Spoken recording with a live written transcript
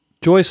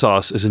Joy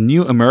Sauce is a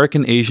new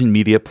American Asian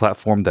media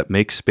platform that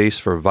makes space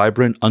for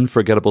vibrant,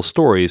 unforgettable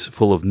stories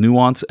full of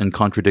nuance and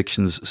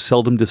contradictions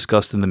seldom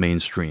discussed in the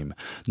mainstream,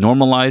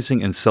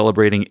 normalizing and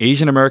celebrating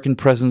Asian American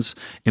presence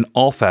in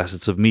all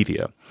facets of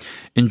media.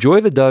 Enjoy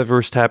the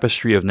diverse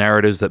tapestry of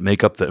narratives that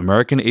make up the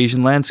American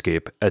Asian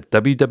landscape at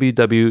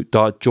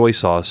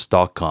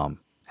www.joysauce.com.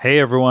 Hey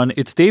everyone,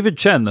 it's David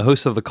Chen, the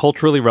host of the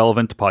Culturally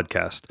Relevant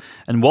podcast,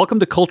 and welcome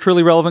to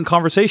Culturally Relevant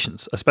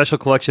Conversations, a special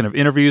collection of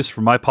interviews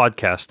from my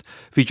podcast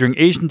featuring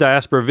Asian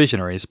diaspora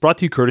visionaries brought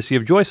to you courtesy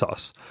of Joy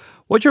Sauce.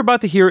 What you're about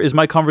to hear is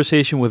my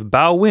conversation with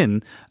Bao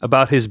Nguyen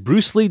about his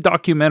Bruce Lee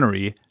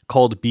documentary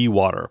called Be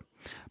Water.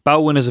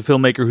 Bao Nguyen is a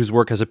filmmaker whose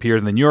work has appeared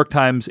in the New York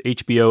Times,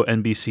 HBO,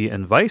 NBC,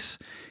 and Vice.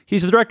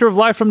 He's the director of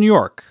Live from New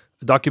York,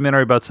 a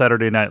documentary about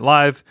Saturday Night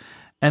Live,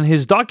 and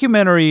his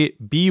documentary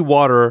Be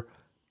Water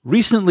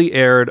recently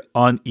aired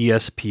on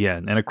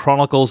ESPN, and it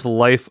chronicles the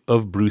life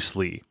of Bruce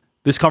Lee.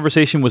 This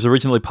conversation was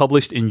originally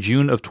published in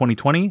June of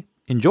 2020.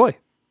 Enjoy.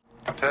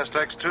 Test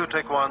X2,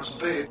 take one.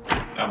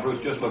 Now,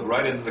 Bruce, just look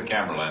right into the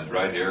camera lens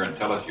right here and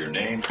tell us your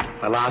name.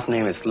 My last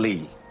name is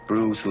Lee,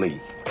 Bruce Lee.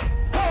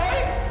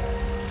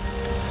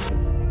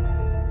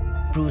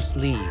 Bruce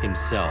Lee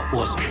himself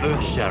was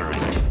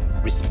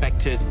earth-shattering,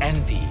 respected,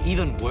 envied,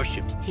 even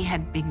worshipped. He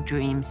had big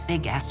dreams,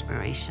 big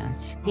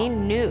aspirations. He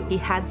knew he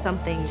had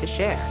something to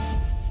share.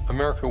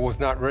 America was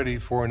not ready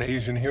for an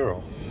Asian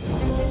hero.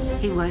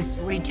 He was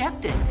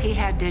rejected. He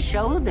had to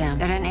show them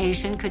that an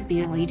Asian could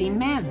be a leading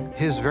man.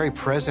 His very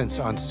presence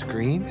on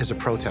screen is a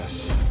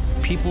protest.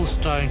 People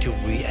starting to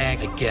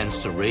react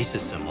against the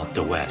racism of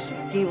the West.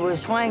 He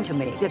was trying to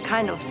make the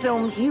kind of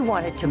films he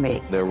wanted to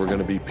make. There were going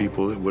to be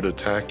people that would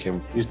attack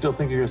him. You still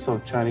think of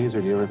yourself Chinese,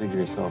 or do you ever think of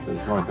yourself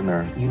as North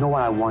American? You know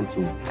what I want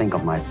to think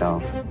of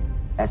myself?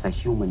 As a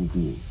human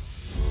being.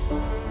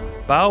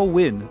 Bao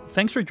Nguyen,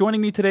 thanks for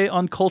joining me today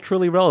on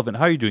Culturally Relevant.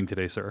 How are you doing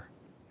today, sir?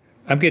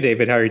 I'm good,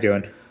 David. How are you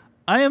doing?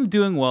 I am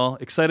doing well.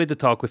 Excited to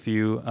talk with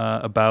you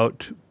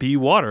about Be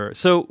Water.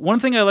 So one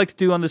thing I like to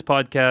do on this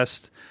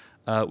podcast,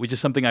 which is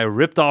something I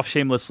ripped off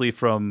shamelessly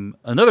from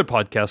another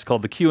podcast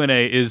called The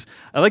Q&A, is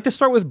I like to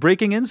start with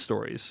breaking in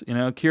stories. You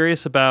know,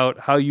 curious about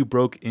how you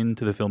broke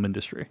into the film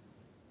industry.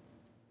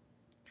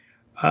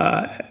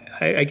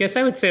 I guess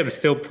I would say I'm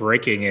still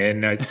breaking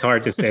in. It's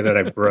hard to say that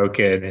I've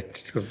broken.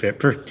 It's a bit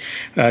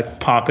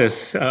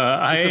pompous. It's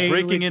a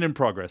breaking in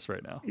progress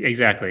right now.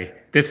 Exactly.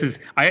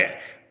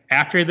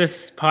 After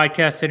this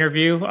podcast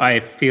interview, I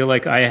feel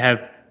like I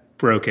have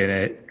broken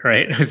it.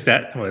 Right? Is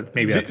that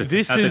maybe that's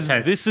this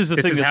is the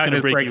thing that's going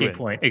to break you in.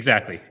 Point.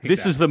 Exactly.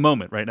 This is the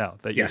moment right now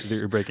that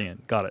you're breaking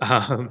in. Got it.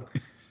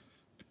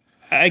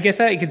 I guess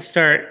I could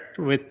start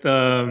with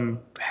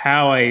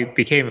how I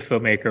became a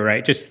filmmaker.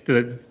 Right? Just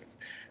the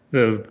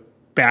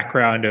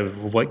background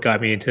of what got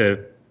me into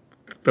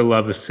the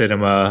love of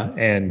cinema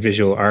and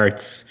visual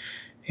arts.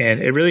 And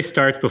it really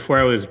starts before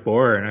I was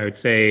born. I would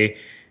say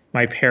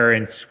my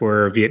parents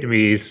were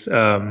Vietnamese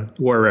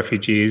war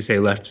refugees. They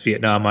left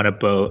Vietnam on a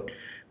boat,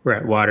 were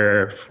at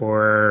water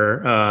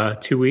for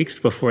 2 weeks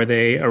before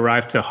they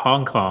arrived to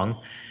Hong Kong.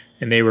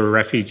 And they were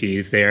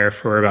refugees there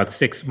for about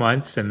 6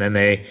 months. And then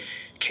they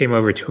came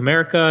over to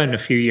America. And a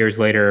few years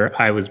later,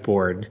 I was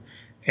born.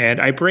 And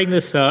I bring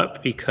this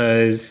up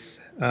because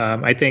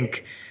I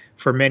think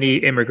for many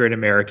immigrant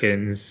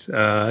Americans,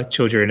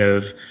 children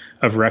of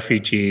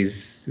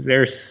refugees,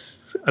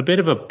 there's a bit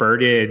of a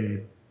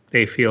burden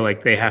they feel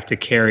like they have to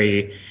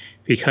carry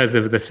because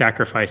of the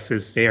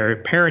sacrifices their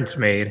parents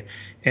made.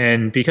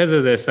 And because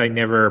of this, I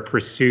never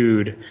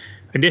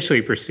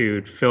initially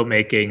pursued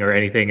filmmaking or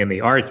anything in the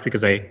arts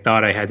because I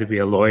thought I had to be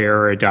a lawyer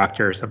or a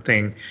doctor or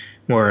something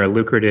more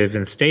lucrative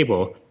and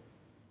stable.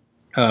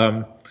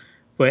 But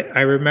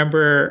I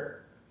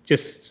remember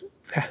just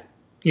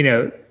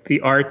the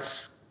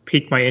arts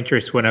piqued my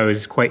interest when I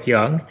was quite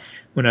young.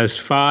 When I was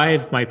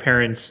 5, my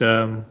parents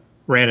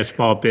ran a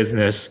small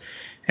business,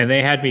 and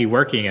they had me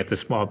working at the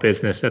small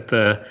business at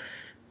the,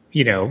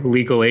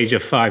 legal age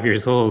of 5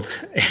 years old.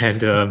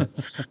 And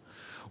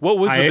what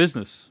was the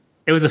business?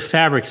 It was a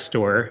fabric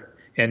store.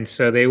 And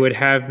so they would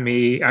have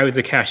me, I was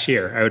a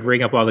cashier. I would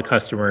ring up all the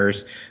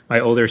customers.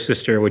 My older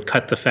sister would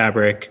cut the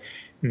fabric,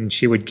 and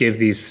she would give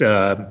these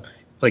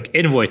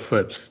invoice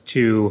slips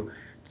to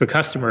the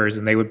customers,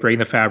 and they would bring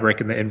the fabric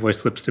and the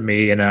invoice slips to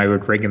me, and I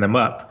would ring them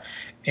up.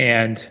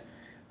 And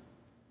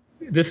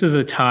this is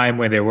a time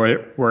when there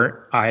weren't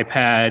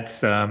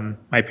iPads.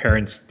 My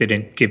parents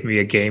didn't give me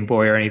a Game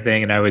Boy or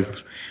anything, and I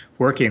was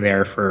working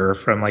there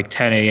from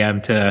 10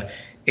 a.m. to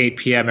 8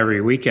 p.m.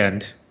 every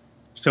weekend.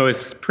 So I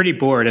was pretty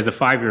bored. As a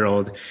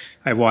 5-year-old,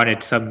 I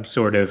wanted some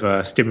sort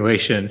of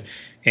stimulation.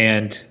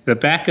 And the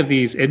back of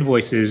these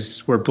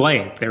invoices were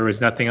blank. There was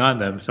nothing on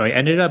them. So I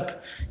ended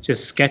up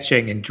just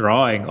sketching and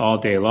drawing all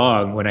day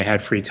long when I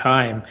had free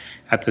time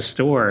at the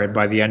store. And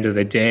by the end of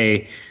the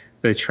day,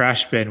 the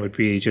trash bin would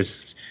be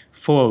just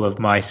full of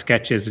my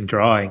sketches and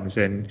drawings.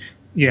 And,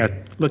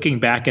 looking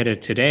back at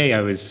it today,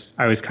 I was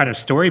kind of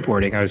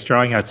storyboarding. I was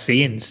drawing out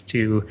scenes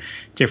to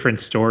different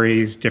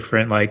stories,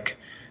 different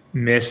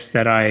myths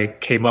that I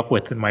came up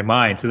with in my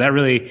mind. So that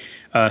really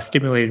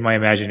stimulated my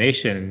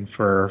imagination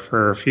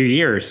for a few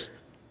years.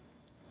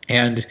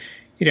 And,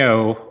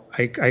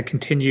 I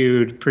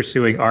continued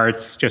pursuing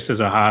arts just as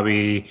a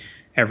hobby.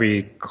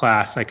 Every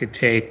class I could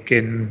take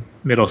in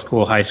middle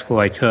school, high school,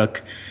 I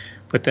took.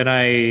 But then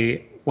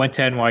I went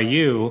to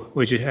NYU,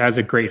 which has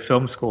a great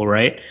film school,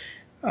 right?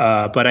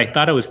 But I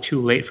thought it was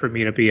too late for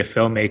me to be a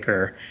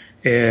filmmaker.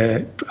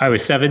 I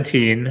was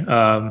 17.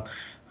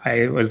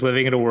 I was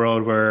living in a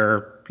world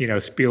where,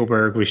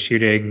 Spielberg was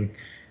shooting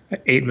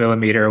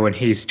 8mm when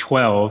he's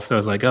 12. So I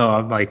was like, oh,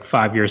 I'm like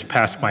 5 years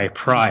past my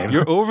prime.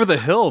 You're over the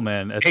hill,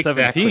 man, at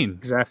 17.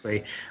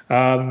 Exactly.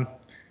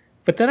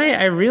 But then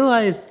I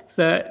realized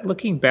that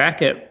looking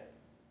back at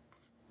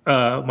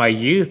my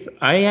youth,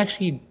 I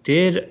actually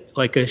did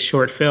like a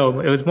short film.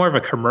 It was more of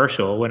a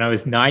commercial. When I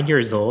was 9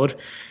 years old,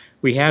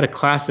 we had a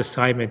class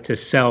assignment to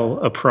sell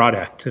a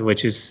product,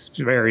 which is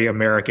very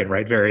American,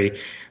 right? Very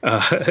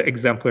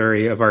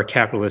exemplary of our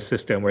capitalist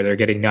system, where they're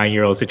getting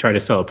 9-year-olds to try to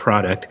sell a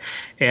product.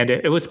 And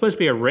it was supposed to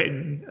be a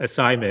written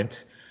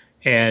assignment.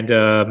 And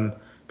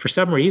for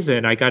some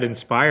reason, I got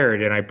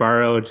inspired and I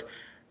borrowed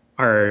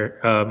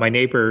my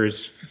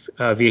neighbor's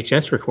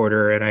VHS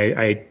recorder, and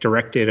I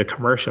directed a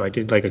commercial. I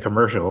did like a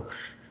commercial.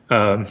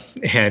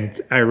 And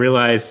I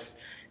realized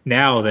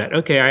now that,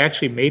 okay, I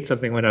actually made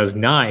something when I was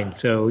 9.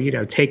 So,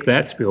 take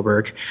that,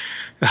 Spielberg.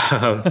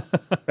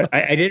 But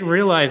I didn't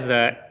realize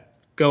that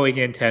going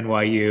into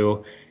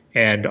NYU,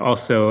 and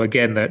also,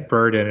 again, that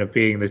burden of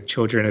being the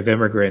children of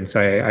immigrants.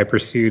 I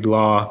pursued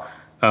law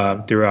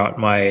throughout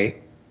my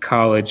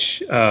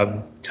college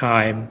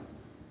time.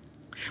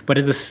 But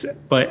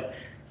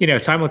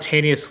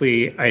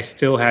simultaneously, I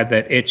still had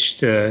that itch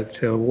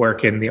to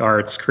work in the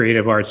arts,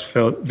 creative arts,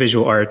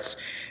 visual arts.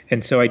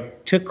 And so I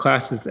took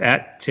classes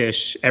at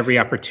Tisch every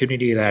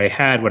opportunity that I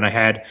had when I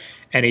had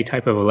any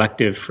type of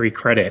elective free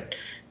credit.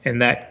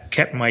 And that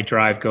kept my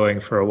drive going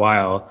for a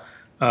while.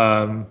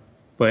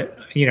 But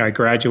I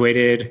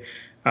graduated.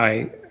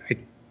 I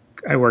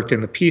worked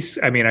in the Peace.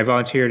 I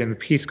volunteered in the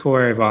Peace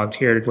Corps. I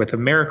volunteered with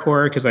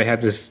AmeriCorps because I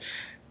had this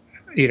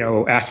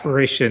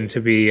aspiration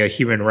to be a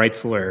human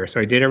rights lawyer. So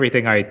I did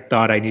everything I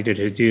thought I needed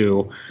to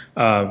do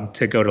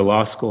to go to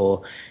law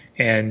school.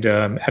 And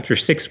after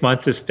 6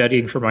 months of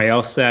studying for my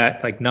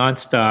LSAT, like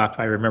nonstop,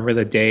 I remember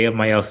the day of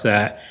my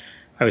LSAT,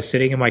 I was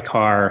sitting in my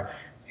car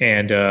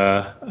and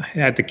I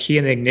had the key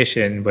in the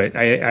ignition, but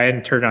I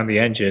hadn't turned on the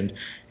engine.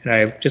 And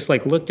I just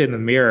looked in the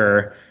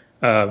mirror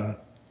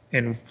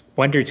and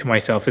wondered to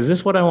myself, is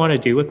this what I want to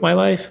do with my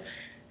life?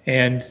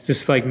 And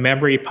this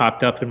memory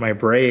popped up in my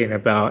brain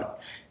about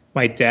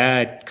my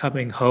dad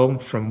coming home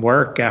from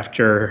work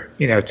after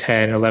 10,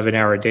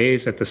 11-hour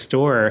days at the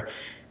store,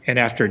 and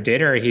after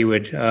dinner he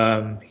would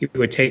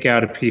take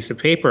out a piece of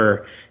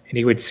paper and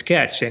he would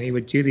sketch, and he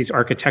would do these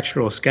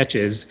architectural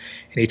sketches.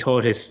 And he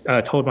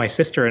told my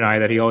sister and I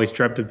that he always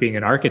dreamt of being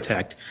an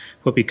architect,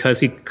 but because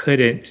he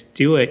couldn't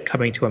do it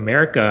coming to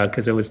America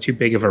because it was too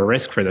big of a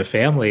risk for the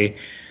family,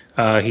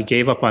 he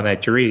gave up on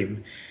that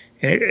dream.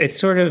 And it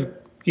sort of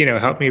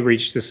helped me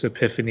reach this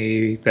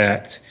epiphany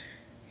that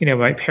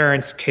my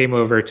parents came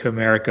over to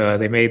America.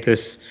 They made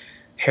this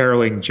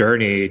harrowing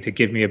journey to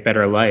give me a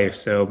better life.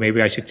 So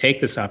maybe I should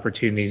take this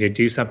opportunity to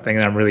do something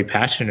that I'm really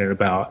passionate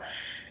about.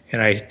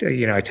 And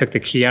I took the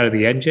key out of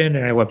the engine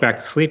and I went back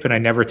to sleep, and I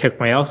never took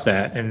my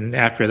LSAT. And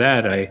after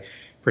that, I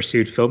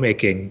pursued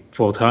filmmaking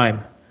full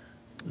time.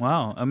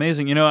 Wow.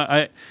 Amazing.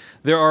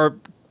 There are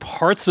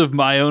parts of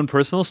my own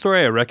personal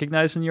story I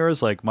recognize in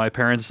yours. Like my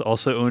parents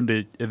also owned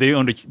a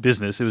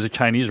business. It was a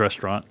Chinese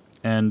restaurant.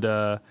 And,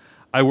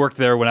 I worked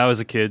there when I was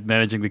a kid,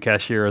 managing the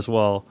cashier as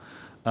well.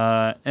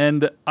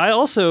 And I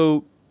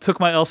also took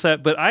my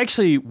LSAT, but I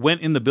actually went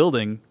in the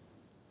building.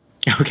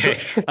 Okay.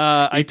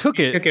 I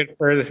took it. Took it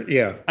further,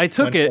 yeah. I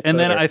took it, and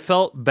then I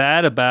felt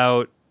bad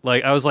about,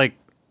 I was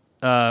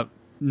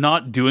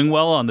not doing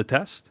well on the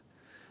test.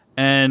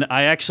 And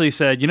I actually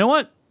said, you know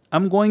what?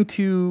 I'm going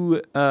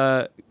to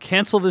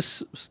cancel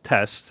this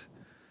test.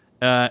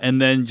 And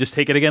then just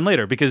take it again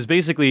later. Because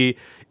basically,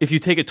 if you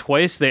take it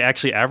twice, they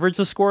actually average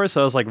the score.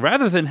 So I was like,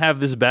 rather than have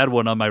this bad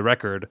one on my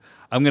record,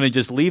 I'm going to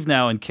just leave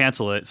now and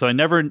cancel it. So I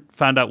never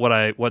found out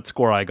what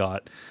score I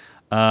got.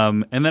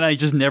 And then I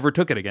just never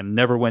took it again,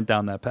 never went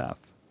down that path.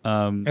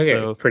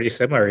 It's pretty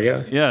similar,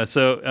 yeah. Yeah,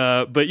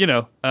 so, but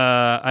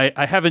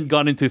I haven't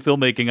gone into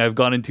filmmaking. I've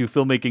gone into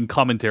filmmaking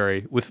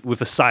commentary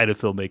with a side of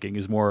filmmaking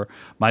is more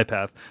my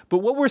path. But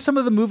what were some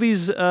of the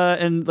movies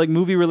and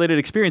movie-related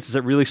experiences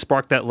that really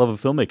sparked that love of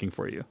filmmaking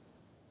for you?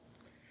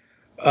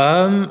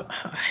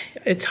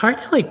 It's hard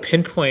to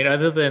pinpoint,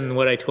 other than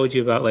what I told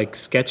you about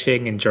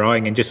sketching and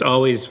drawing and just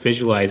always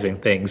visualizing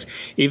things.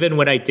 Even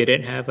when I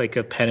didn't have a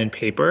pen and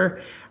paper,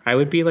 I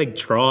would be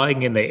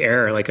drawing in the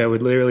air. I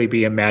would literally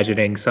be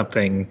imagining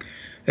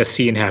a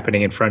scene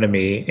happening in front of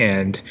me.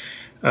 And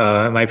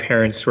my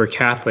parents were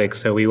Catholic,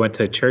 so we went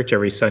to church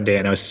every Sunday,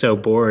 and I was so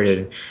bored,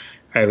 and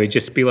I would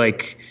just be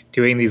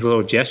doing these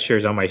little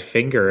gestures on my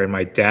finger, and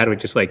my dad would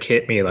just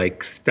hit me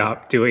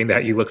stop doing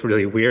that. You look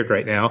really weird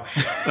right now.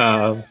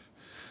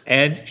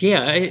 And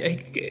yeah,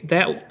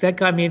 that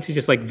got me into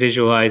just like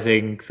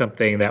visualizing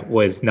something that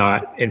was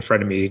not in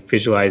front of me,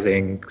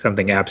 visualizing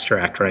something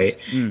abstract, right?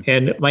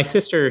 And my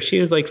sister, she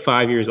was like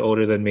 5 years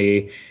older than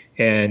me,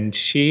 and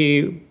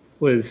she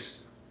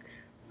was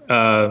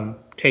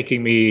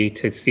taking me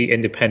to see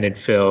independent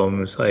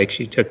films. Like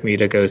she took me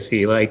to go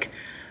see like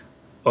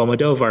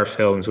Almodovar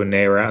films when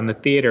they were out in the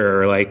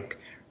theater, or like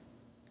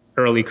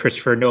early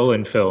Christopher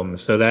Nolan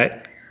films. So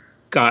that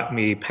got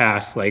me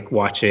past like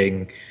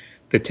watching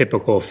the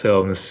typical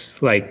films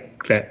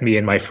like that me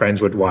and my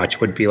friends would watch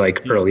would be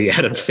like early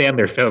Adam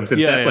Sandler films and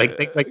things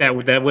like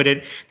that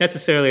wouldn't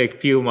necessarily like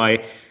fuel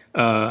my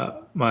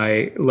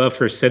my love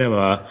for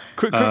cinema.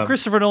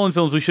 Christopher Nolan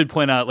films, we should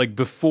point out, like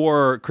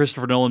before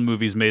Christopher Nolan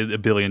movies made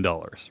 $1 billion,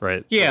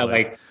 right? Yeah, so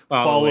like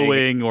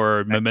Following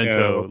or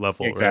Memento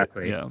level,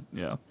 exactly. Right?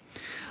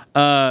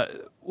 Yeah.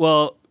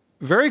 Well,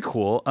 very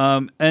cool.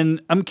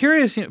 And I'm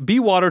curious. Be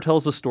Water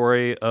tells the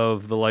story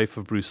of the life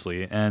of Bruce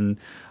Lee, and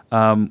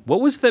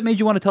what was it that made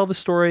you want to tell the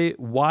story?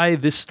 Why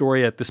this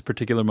story at this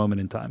particular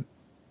moment in time?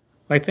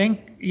 I think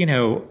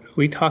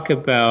we talk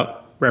about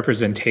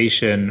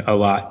representation a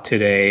lot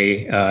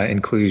today,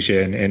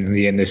 inclusion in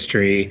the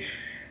industry.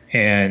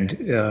 And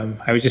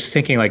I was just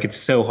thinking, like, it's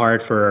so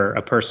hard for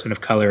a person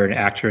of color, an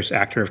actor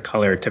of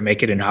color, to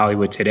make it in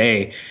Hollywood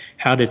today.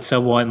 How did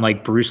someone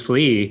like Bruce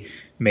Lee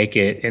make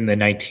it in the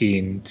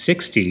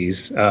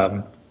 1960s?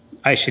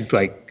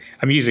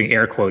 I'm using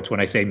air quotes when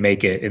I say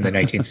make it in the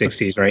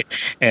 1960s, right?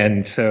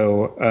 And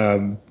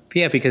so,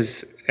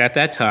 because at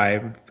that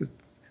time,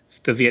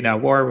 the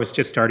Vietnam War was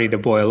just starting to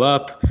boil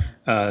up.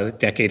 A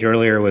decade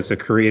earlier was the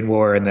Korean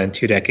War, and then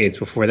 2 decades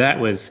before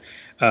that was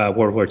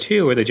World War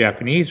II, where the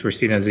Japanese were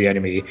seen as the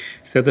enemy.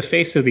 So the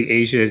face of the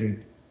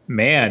Asian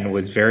man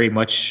was very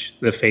much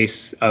the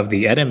face of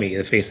the enemy,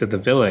 the face of the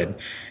villain.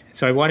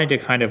 So I wanted to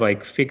kind of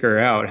like figure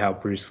out how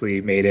Bruce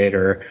Lee made it,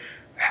 or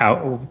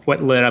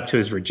what led up to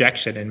his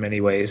rejection in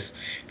many ways.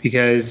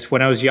 Because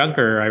when I was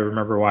younger, I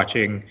remember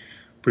watching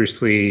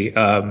Bruce Lee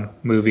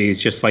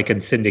movies just like in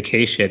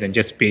syndication and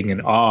just being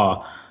in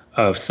awe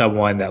of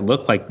someone that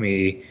looked like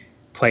me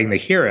playing the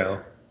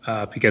hero.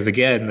 Because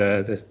again,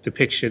 the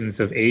depictions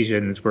of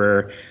Asians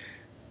were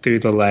through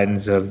the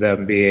lens of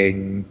them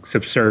being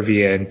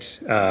subservient,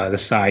 the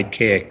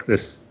sidekick,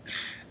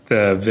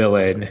 the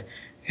villain.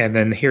 And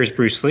then here's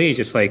Bruce Lee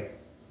just like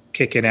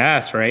kicking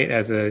ass, right,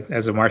 as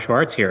a martial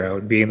arts hero,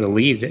 being the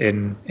lead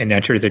in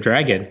Enter the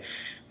Dragon.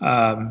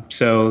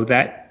 So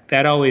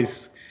that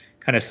always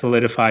kind of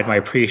solidified my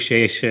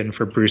appreciation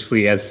for Bruce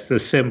Lee as the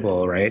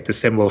symbol, right? The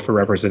symbol for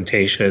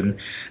representation,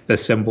 the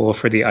symbol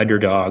for the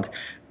underdog.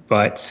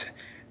 But,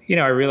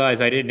 I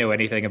realized I didn't know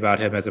anything about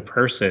him as a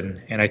person.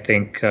 And I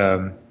think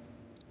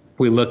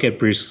we look at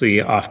Bruce Lee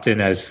often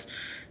as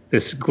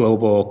this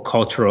global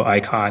cultural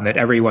icon that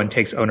everyone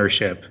takes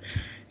ownership.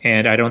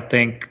 And I don't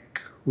think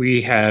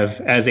we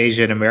have, as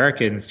Asian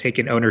Americans,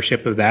 taken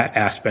ownership of that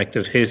aspect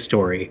of his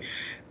story,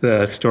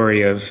 the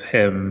story of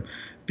him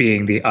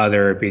being the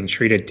other, being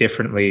treated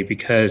differently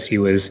because he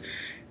was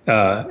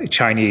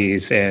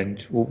Chinese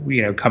and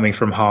coming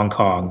from Hong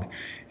Kong,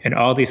 and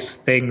all these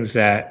things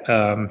that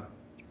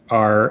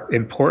are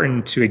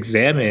important to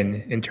examine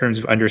in terms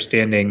of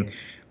understanding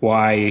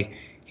why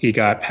he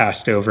got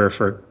passed over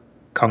for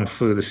Kung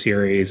Fu the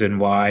series and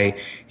why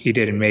he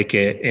didn't make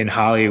it in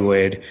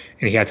Hollywood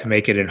and he had to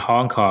make it in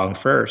Hong Kong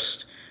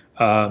first.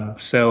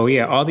 So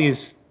yeah, all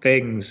these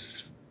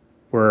things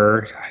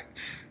were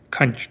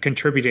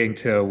contributing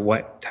to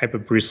what type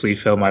of Bruce Lee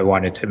film I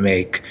wanted to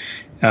make,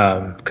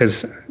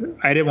 because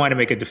I didn't want to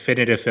make a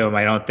definitive film.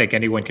 I don't think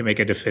anyone can make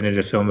a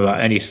definitive film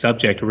about any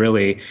subject,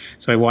 really.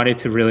 So I wanted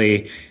to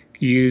really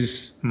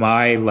use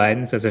my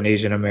lens as an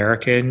Asian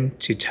American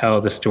to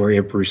tell the story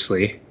of Bruce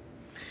Lee.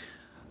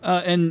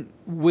 And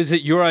was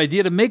it your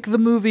idea to make the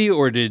movie,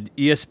 or did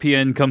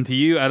ESPN come to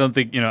you? I don't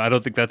think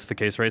that's the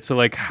case, right? So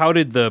like, how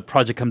did the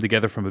project come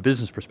together from a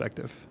business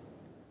perspective?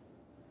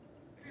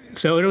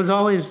 So it was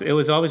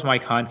always my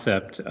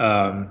concept.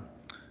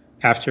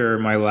 After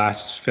my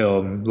last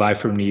film, Live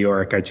from New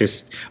York,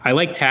 I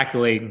like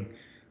tackling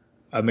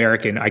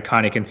American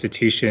iconic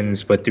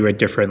institutions, but through a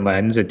different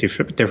lens, a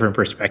different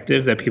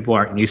perspective that people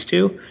aren't used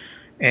to.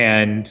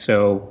 And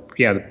so,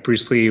 yeah,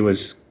 Bruce Lee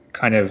was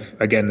kind of,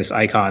 again, this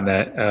icon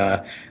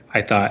that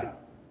I thought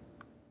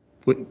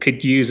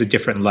could use a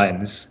different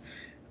lens.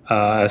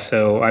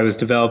 So I was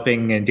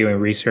developing and doing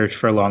research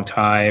for a long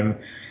time,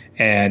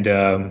 and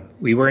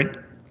we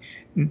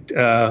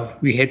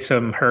hit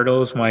some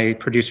hurdles, my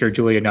producer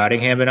Julia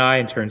Nottingham and I,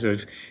 in terms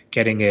of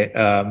getting it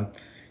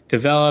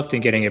developed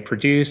and getting it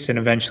produced. And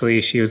eventually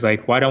she was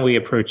like, why don't we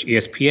approach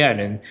ESPN?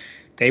 And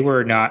they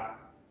were not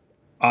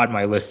on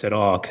my list at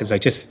all, because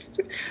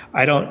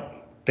I don't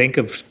think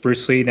of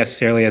Bruce Lee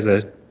necessarily as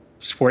a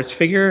sports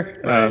figure,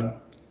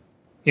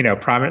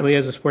 right. Prominently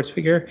as a sports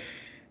figure.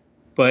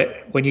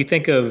 But when you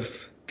think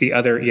of the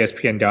other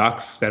ESPN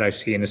docs that I've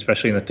seen,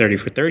 especially in the 30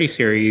 for 30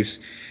 series,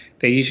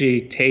 they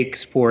usually take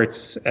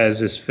sports as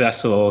this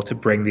vessel to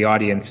bring the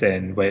audience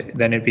in, but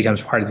then it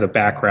becomes part of the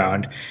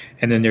background.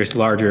 And then there's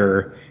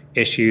larger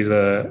issues,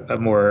 a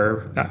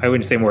more, I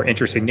wouldn't say more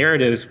interesting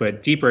narratives,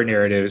 but deeper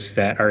narratives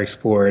that are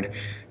explored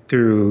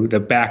through the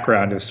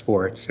background of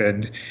sports.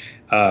 And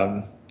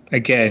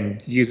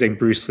again, using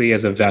Bruce Lee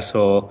as a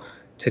vessel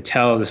to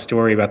tell the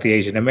story about the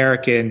Asian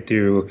American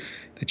through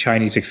the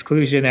Chinese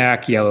Exclusion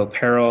Act, Yellow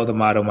Peril, the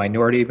model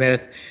minority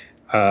myth.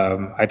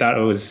 I thought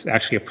it was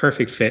actually a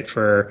perfect fit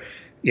for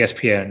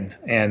ESPN,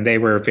 and they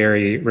were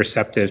very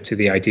receptive to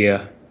the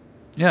idea.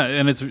 Yeah,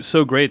 and it's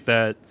so great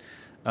that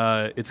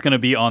it's going to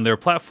be on their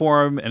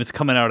platform, and it's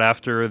coming out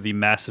after the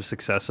massive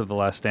success of The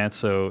Last Dance,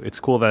 so it's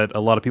cool that a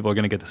lot of people are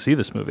going to get to see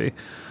this movie.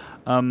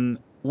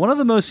 One of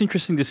the most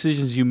interesting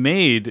decisions you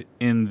made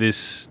in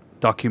this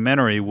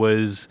documentary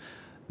was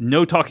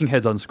no talking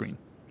heads on screen,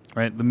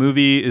 right? The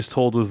movie is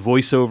told with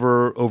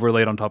voiceover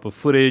overlaid on top of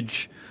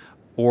footage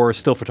or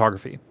still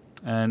photography,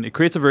 and it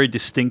creates a very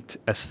distinct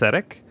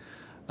aesthetic.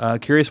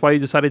 Curious why you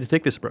decided to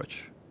take this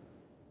approach.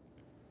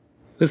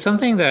 It was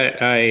something that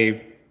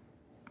I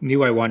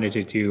knew I wanted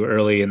to do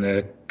early in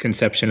the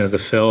conception of the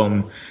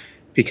film,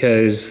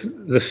 because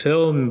the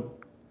film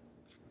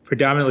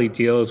predominantly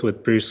deals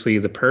with Bruce Lee,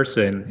 the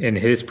person, in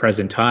his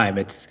present time.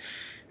 It's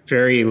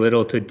very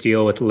little to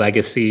deal with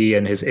legacy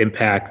and his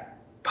impact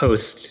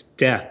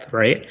post-death,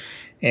 right?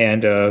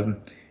 And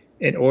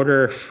in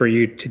order for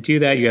you to do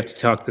that, you have to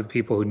talk to the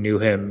people who knew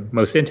him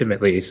most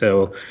intimately.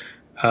 So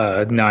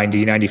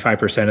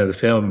 95% of the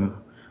film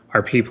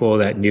are people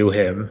that knew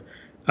him.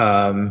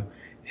 And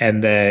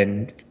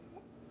then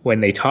when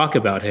they talk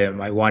about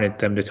him, I wanted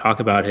them to talk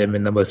about him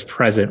in the most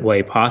present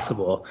way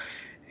possible.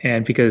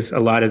 And because a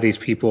lot of these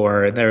people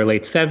are in their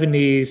late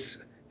 70s,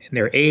 in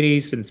their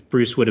 80s, since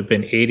Bruce would have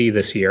been 80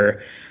 this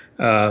year,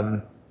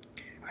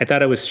 I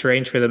thought it was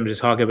strange for them to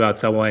talk about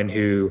someone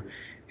who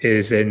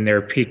is in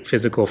their peak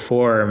physical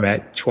form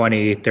at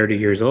 20, 30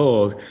 years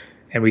old.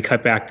 And we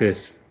cut back to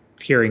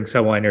hearing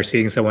someone or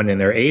seeing someone in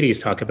their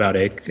 80s talk about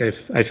it.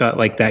 I felt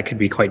like that could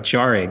be quite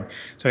jarring.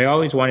 So I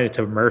always wanted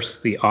to immerse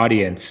the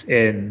audience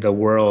in the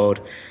world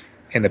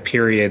and the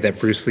period that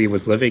Bruce Lee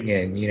was living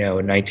in,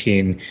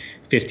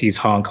 1950s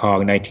Hong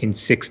Kong,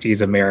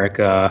 1960s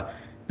America,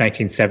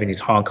 1970s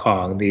Hong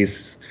Kong.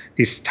 These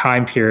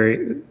time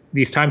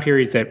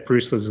periods that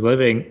Bruce was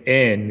living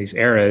in, these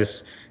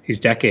eras,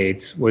 these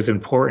decades, was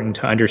important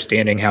to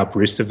understanding how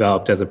Bruce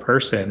developed as a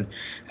person,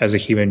 as a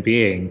human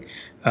being.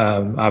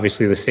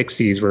 Obviously, the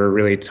 60s were a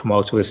really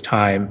tumultuous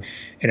time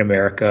in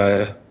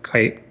America,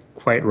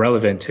 quite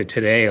relevant to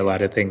today, a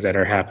lot of things that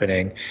are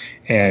happening.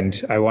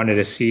 And I wanted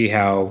to see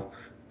how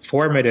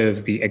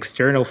formative the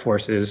external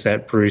forces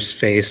that Bruce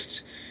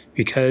faced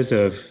because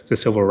of the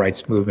civil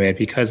rights movement,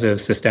 because of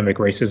systemic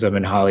racism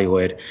in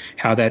Hollywood,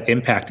 how that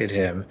impacted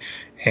him.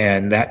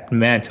 And that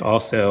meant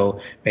also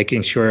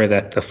making sure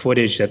that the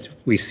footage that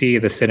we see,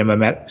 the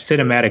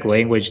cinematic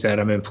language that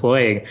I'm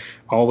employing,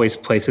 always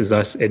places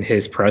us in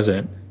his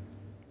present.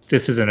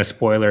 This isn't a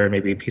spoiler,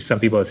 maybe some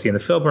people have seen the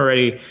film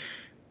already,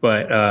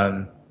 but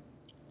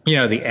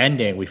the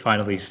ending, we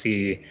finally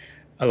see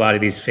a lot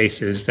of these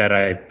faces that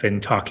I've been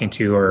talking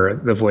to,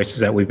 or the voices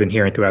that we've been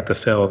hearing throughout the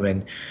film.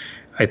 And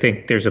I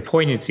think there's a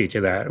poignancy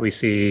to that. We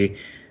see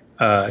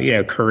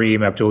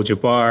Kareem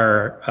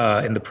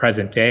Abdul-Jabbar in the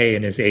present day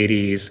in his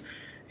 80s,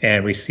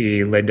 and we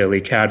see Linda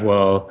Lee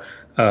Cadwell,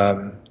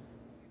 in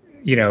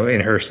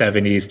her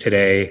 70s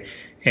today.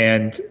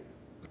 And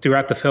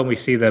throughout the film, we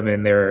see them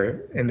in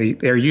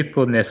their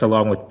youthfulness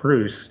along with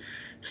Bruce.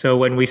 So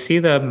when we see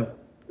them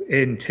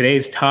in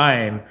today's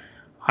time,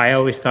 I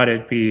always thought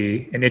it'd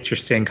be an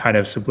interesting kind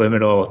of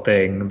subliminal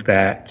thing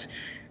that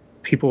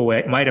people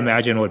might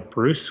imagine what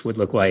Bruce would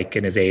look like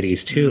in his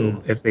 80s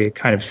too, if they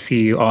kind of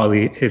see all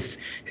his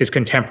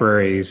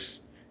contemporaries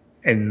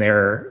in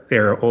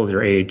their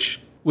older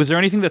age. Was there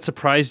anything that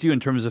surprised you in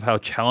terms of how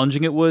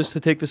challenging it was to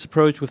take this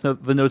approach with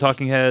the no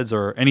talking heads,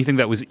 or anything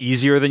that was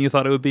easier than you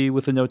thought it would be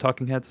with the no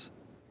talking heads?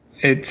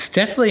 It's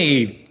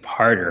definitely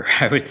harder,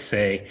 I would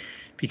say,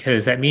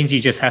 because that means you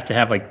just have to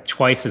have like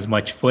twice as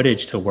much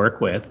footage to work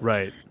with.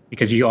 Right.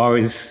 Because you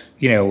always,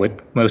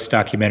 with most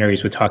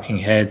documentaries with talking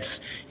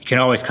heads, you can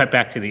always cut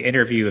back to the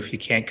interview if you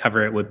can't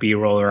cover it with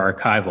B-roll or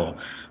archival.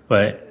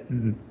 But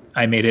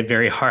I made it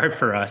very hard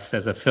for us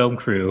as a film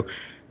crew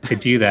to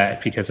do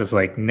that, because it's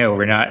like, no,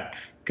 we're not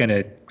going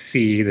to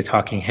see the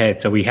talking head.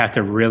 So we have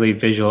to really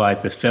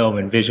visualize the film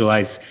and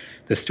visualize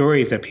the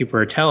stories that people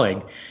are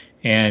telling.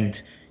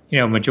 And,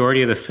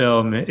 majority of the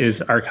film is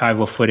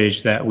archival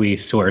footage that we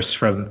source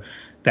from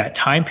that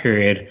time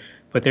period.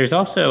 But there's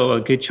also a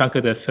good chunk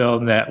of the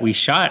film that we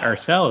shot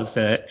ourselves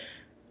that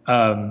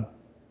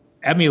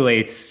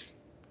emulates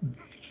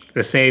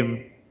the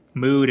same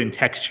mood and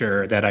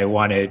texture that I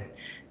wanted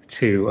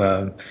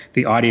to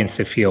the audience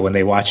to feel when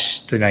they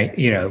watch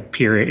the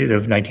period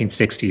of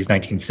 1960s,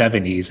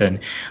 1970s. And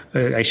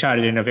I shot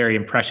it in a very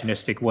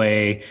impressionistic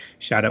way,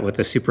 shot it with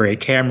a Super 8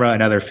 camera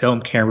and other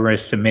film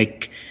cameras to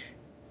make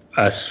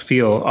us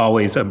feel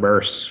always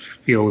immersed,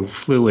 feel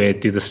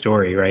fluid through the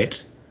story,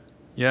 right?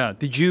 Yeah.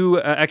 Did you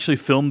actually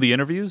film the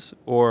interviews,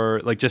 or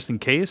like just in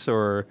case,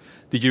 or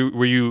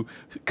were you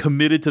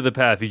committed to the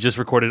path? You just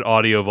recorded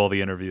audio of all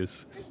the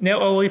interviews? No,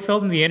 well, we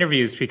filmed the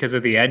interviews because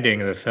of the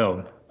ending of the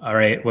film. All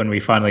right, when we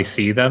finally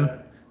see them,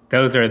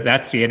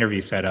 that's the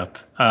interview setup.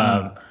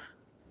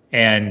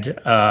 And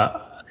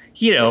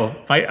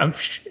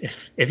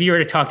if you were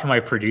to talk to my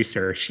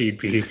producer, she'd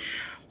be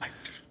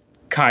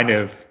kind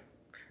of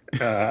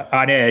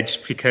on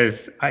edge,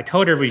 because I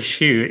told her we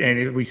shoot,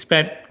 and we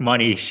spent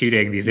money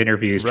shooting these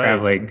interviews, right,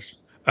 traveling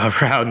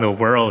around the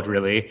world,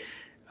 really.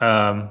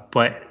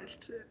 But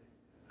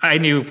I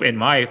knew in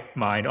my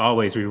mind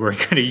always we weren't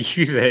going to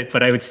use it,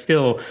 but I would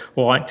still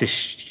want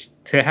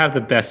to have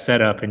the best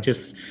setup and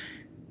just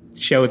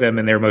show them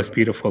in their most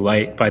beautiful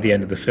light by the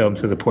end of the film,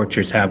 so the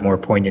portraits have more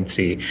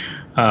poignancy.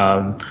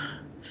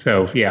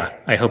 So yeah,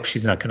 I hope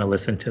she's not going to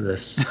listen to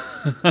this.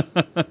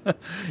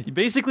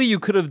 Basically, you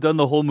could have done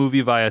the whole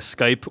movie via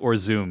Skype or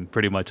Zoom,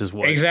 pretty much, is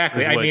what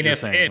exactly. I mean,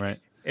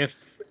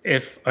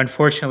 if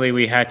unfortunately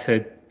we had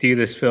to do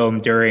this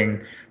film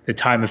during the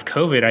time of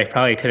COVID, I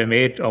probably could have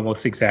made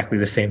almost exactly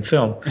the same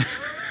film.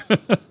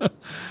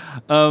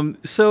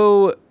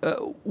 So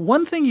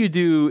one thing you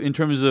do in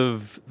terms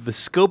of the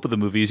scope of the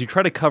movie is you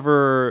try to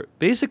cover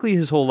basically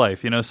his whole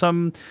life.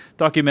 Some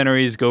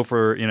documentaries go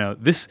for,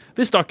 this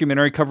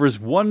documentary covers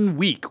 1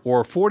 week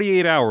or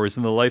 48 hours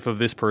in the life of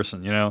this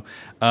person,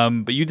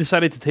 but you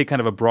decided to take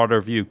kind of a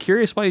broader view.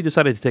 Curious why you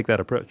decided to take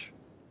that approach.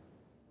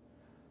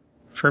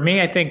 For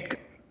me, I think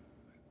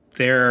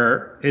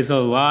there is a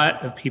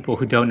lot of people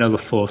who don't know the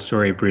full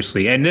story of Bruce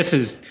Lee. And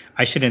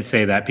I shouldn't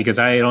say that, because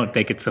I don't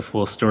think it's the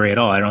full story at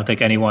all. I don't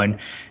think anyone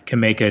can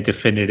make a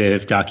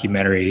definitive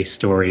documentary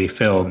story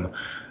film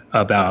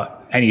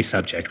about any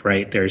subject,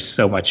 right? There's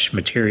so much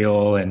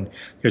material, and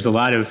there's a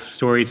lot of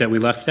stories that we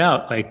left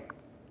out. Like,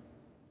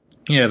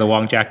 the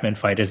Wong Jackman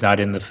fight is not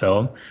in the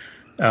film.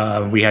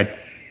 We had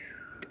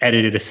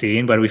edited a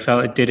scene, but we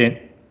felt it didn't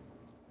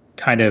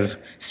kind of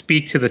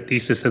speak to the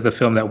thesis of the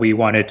film that we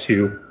wanted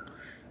to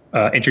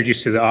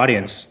introduced to the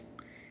audience.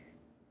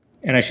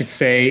 And I should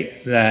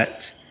say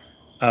that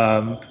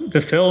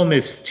the film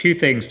is two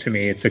things to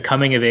me. It's a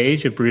coming of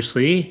age of Bruce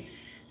Lee,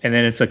 and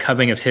then it's a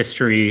coming of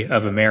history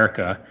of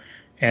America.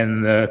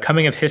 And the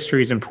coming of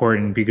history is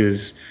important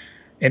because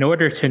in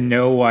order to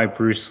know why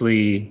Bruce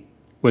Lee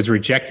was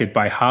rejected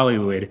by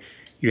Hollywood,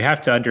 you have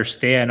to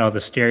understand all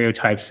the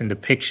stereotypes and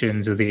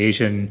depictions of the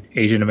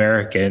Asian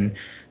American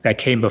that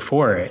came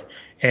before it,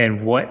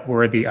 and what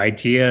were the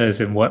ideas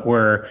and what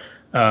were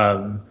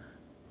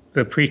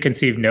the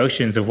preconceived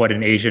notions of what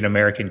an Asian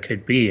American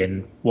could be,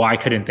 and why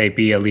couldn't they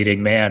be a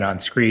leading man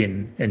on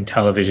screen in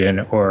television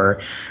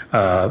or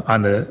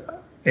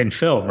in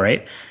film,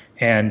 right?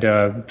 And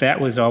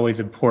that was always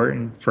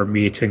important for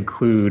me to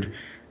include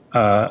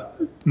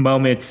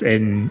moments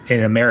in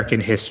American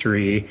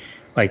history,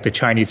 like the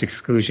Chinese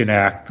Exclusion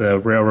Act, the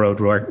railroad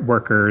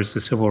workers,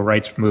 the civil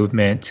rights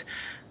movement,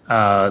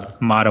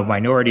 model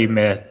minority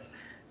myth,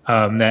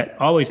 that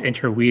always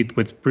interweaved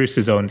with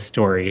Bruce's own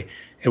story.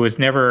 It was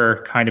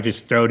never kind of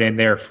just thrown in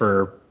there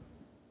for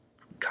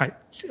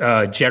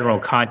general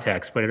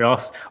context, but it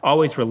also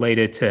always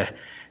related to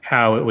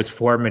how it was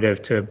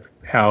formative to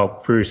how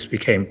Bruce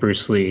became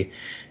Bruce Lee.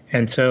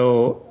 And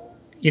so,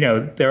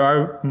 there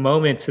are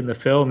moments in the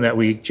film that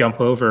we jump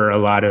over a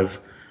lot of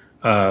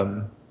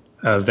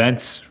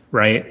events,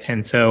 right?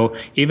 And so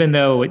even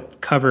though it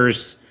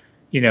covers,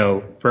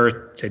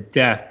 birth to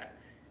death,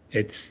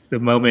 it's the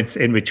moments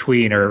in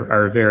between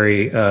are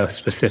very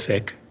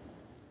specific.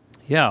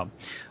 Yeah.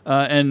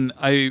 And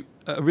I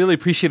really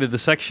appreciated the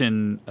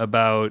section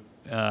about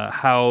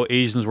how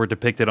Asians were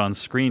depicted on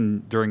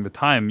screen during the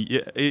time.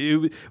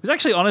 It was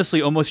actually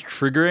honestly almost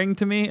triggering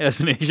to me as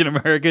an Asian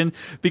American,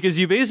 because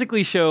you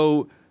basically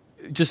show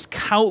just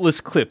countless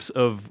clips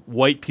of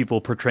white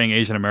people portraying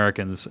Asian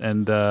Americans,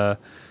 and kind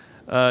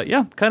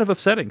of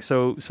upsetting.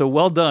 So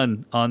well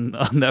done on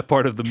that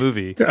part of the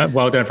movie.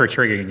 Well done for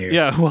triggering you.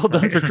 Yeah, well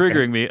done for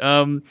triggering me.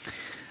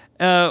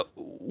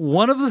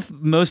 One of the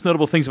most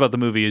notable things about the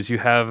movie is you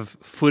have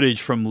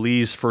footage from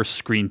Lee's first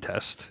screen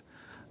test.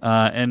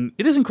 And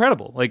it is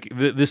incredible. Like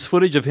this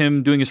footage of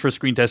him doing his first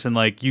screen test, and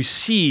like you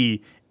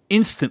see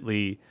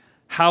instantly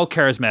how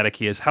charismatic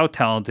he is, how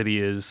talented he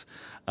is.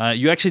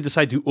 You actually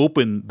decide to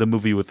open the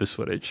movie with this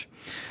footage.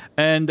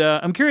 And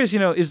I'm curious,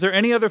 is there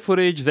any other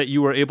footage that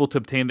you were able to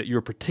obtain that you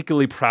were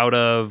particularly proud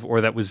of,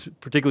 or that was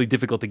particularly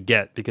difficult to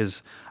get?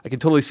 Because I can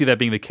totally see that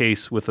being the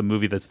case with a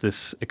movie that's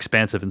this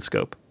expansive in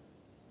scope.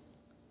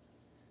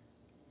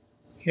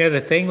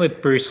 The thing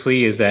with Bruce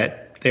Lee is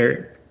that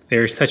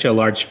there's such a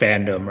large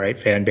fandom, right?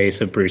 Fan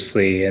base of Bruce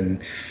Lee. And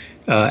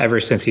ever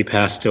since he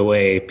passed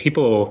away,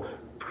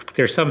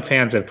 there's some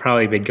fans that have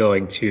probably been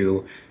going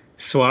to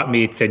swap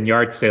meets and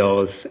yard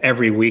sales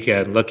every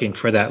weekend looking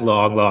for that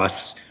long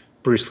lost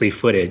Bruce Lee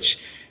footage.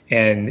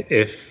 And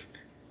if,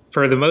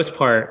 for the most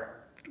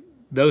part,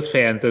 those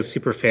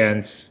super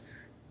fans,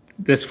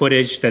 this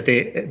footage that's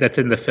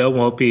in the film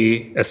won't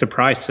be a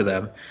surprise to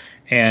them.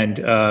 And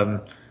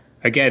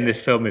again,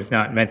 this film is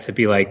not meant to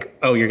be like,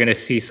 oh, you're going to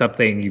see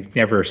something you've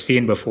never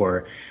seen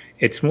before.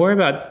 It's more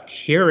about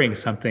hearing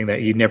something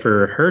that you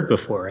never heard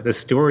before, the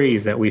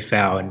stories that we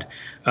found,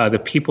 the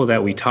people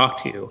that we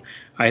talked to.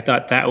 I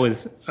thought that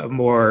was a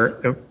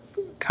more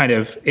kind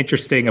of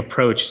interesting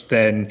approach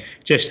than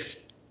just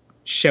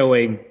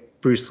showing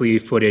Bruce Lee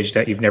footage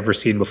that you've never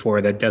seen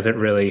before that doesn't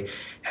really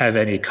have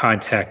any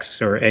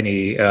context or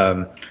any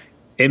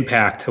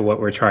impact to what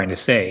we're trying to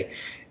say.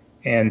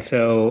 And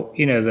so,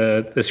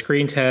 the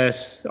screen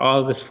test,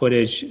 all of this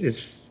footage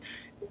is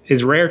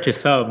rare to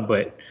some,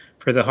 but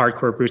for the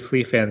hardcore Bruce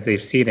Lee fans,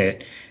 they've seen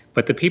it.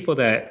 But the people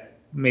that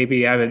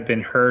maybe haven't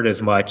been heard as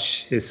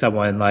much is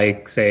someone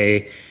like,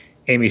 say,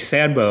 Amy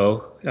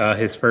Sambo,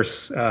 his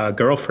first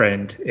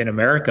girlfriend in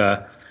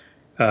America,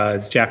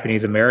 is a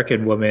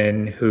Japanese-American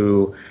woman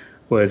who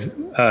was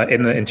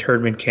in the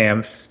internment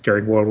camps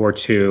during World War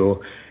II,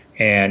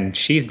 and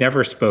she's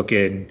never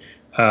spoken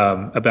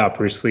about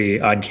Bruce Lee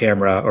on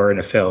camera or in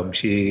a film.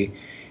 I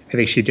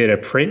think she did a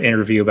print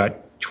interview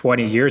about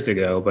 20 years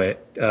ago,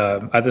 but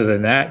other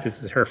than that,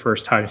 this is her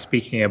first time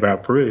speaking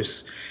about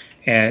Bruce.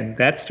 And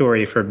that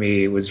story for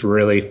me was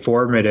really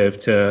formative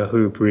to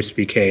who Bruce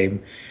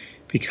became,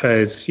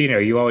 because,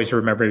 you always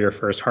remember your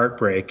first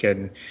heartbreak.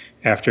 And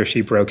after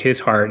she broke his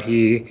heart,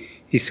 he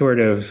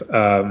sort of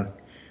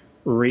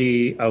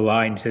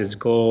realigned his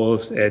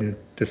goals and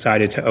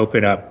decided to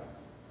open up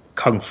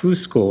kung fu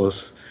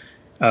schools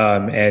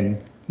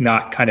and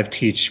not kind of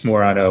teach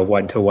more on a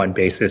one-to-one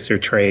basis or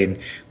train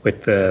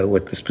with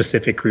the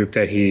specific group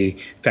that he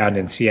found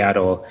in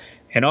Seattle.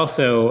 And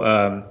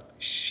also,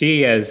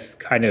 she, as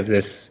kind of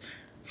this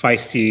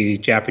feisty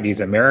Japanese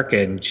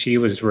American, she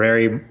was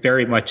very,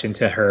 very much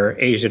into her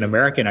Asian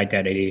American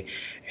identity.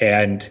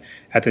 And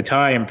at the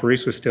time,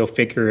 Bruce was still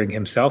figuring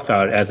himself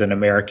out as an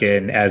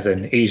American, as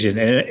an Asian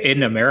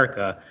in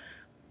America.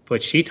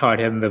 But she taught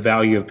him the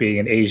value of being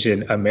an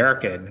Asian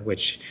American,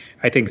 which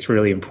I think is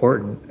really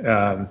important.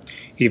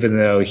 Even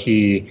though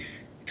he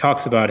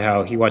talks about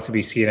how he wants to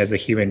be seen as a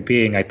human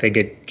being, I think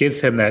it gives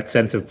him that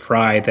sense of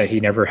pride that he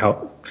never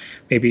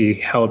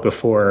held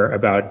before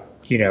about,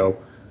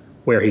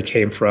 where he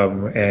came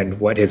from and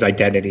what his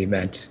identity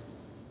meant.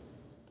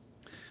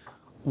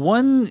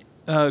 One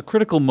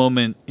critical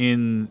moment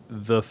in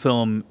the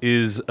film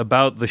is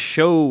about the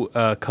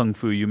show Kung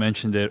Fu. You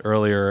mentioned it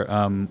earlier,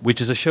 which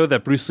is a show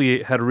that Bruce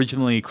Lee had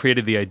originally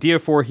created the idea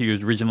for. He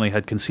originally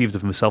had conceived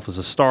of himself as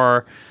a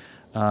star,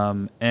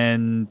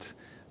 and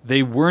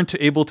they weren't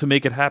able to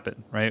make it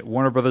happen, right?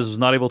 Warner Brothers was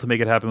not able to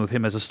make it happen with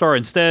him as a star.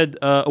 Instead,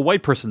 a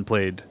white person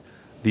played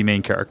the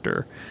main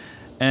character.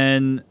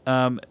 And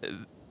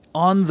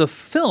on the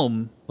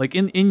film, like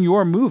in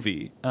your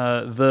movie,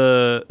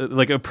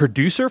 a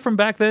producer from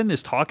back then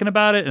is talking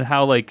about it and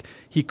how like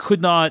he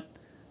could not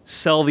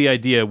sell the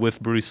idea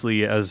with Bruce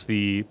Lee as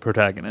the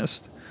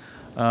protagonist.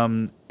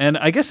 And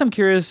I guess I'm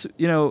curious,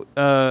 did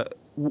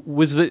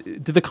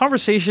the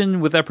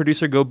conversation with that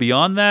producer go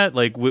beyond that?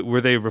 Like,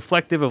 were they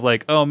reflective of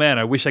like, oh man,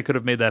 I wish I could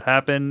have made that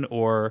happen?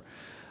 Or,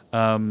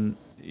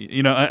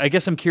 I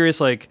guess I'm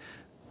curious, like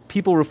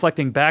people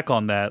reflecting back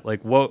on that,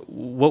 like what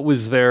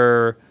was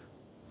their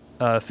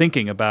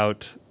thinking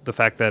about the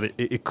fact that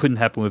it couldn't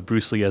happen with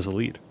Bruce Lee as a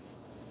lead?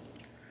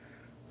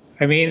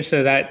 I mean,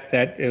 so that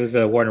it was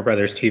a Warner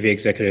Brothers TV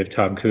executive,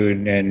 Tom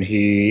Kuhn, and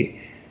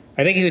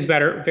I think he was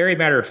very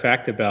matter of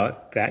fact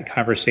about that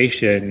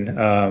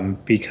conversation,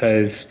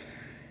 because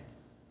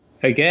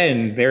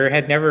again, there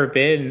had never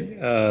been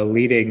a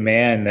leading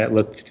man that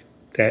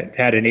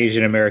had an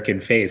Asian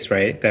American face,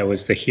 right? That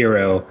was the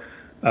hero,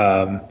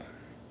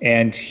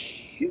 and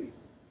he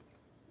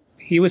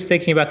was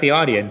thinking about the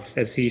audience,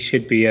 as he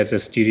should be as a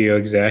studio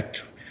exec.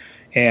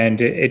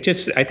 And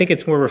I think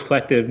it's more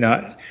reflective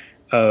not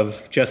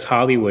of just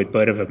Hollywood,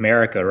 but of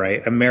America,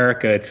 right?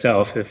 America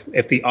itself.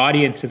 If the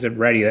audience isn't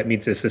ready, that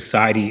means the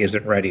society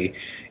isn't ready.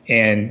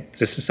 And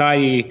the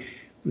society,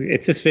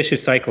 it's this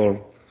vicious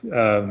cycle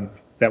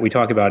that we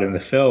talk about in the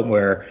film,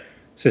 where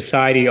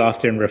society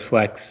often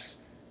reflects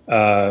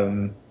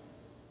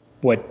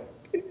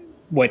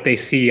what they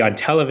see on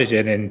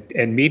television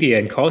and media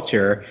and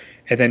culture,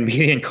 and then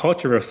media and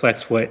culture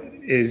reflects what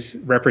is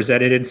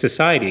represented in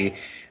society.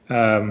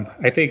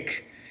 I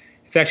think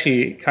it's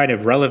actually kind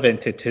of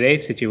relevant to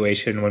today's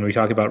situation when we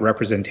talk about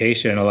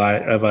representation. A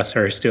lot of us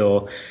are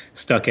still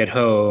stuck at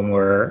home,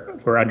 or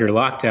we're under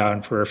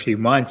lockdown for a few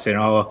months, and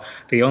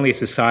the only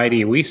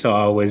society we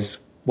saw was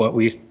what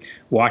we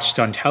watched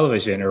on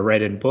television or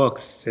read in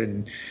books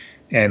and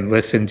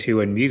listened to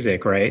in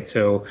music, right?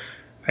 So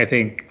I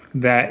think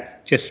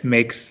that just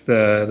makes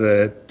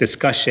the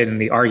discussion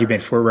and the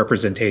argument for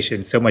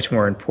representation so much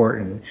more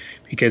important,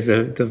 because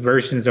the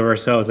versions of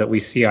ourselves that we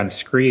see on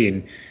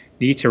screen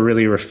need to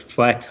really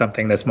reflect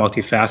something that's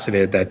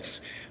multifaceted,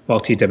 that's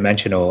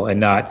multidimensional and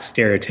not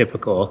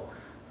stereotypical,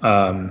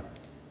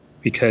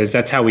 because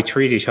that's how we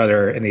treat each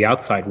other in the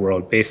outside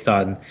world, based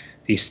on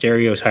these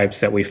stereotypes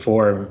that we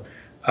form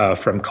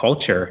from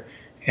culture.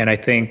 And I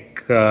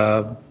think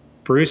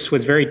Bruce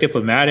was very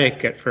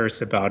diplomatic at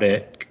first about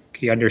it.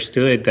 He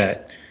understood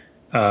that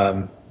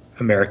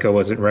America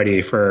wasn't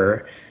ready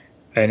for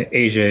an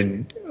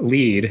Asian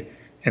lead,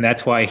 and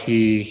that's why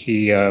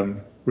he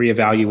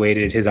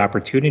reevaluated his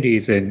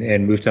opportunities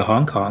and moved to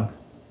Hong Kong.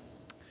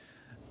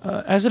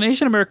 As an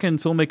Asian American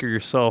filmmaker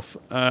yourself,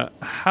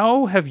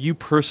 how have you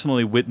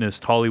personally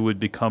witnessed Hollywood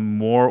become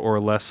more or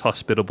less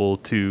hospitable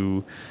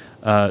to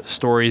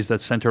stories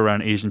that center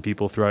around Asian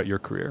people throughout your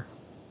career?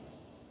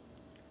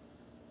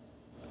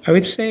 I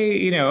would say,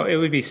 it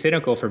would be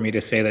cynical for me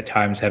to say that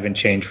times haven't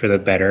changed for the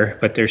better,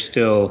 but there's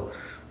still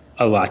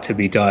a lot to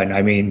be done.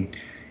 I mean,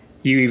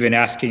 you even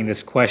asking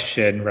this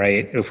question,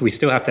 right? If we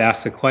still have to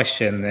ask the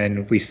question,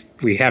 then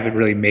we haven't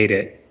really made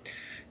it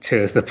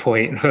to the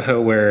point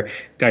where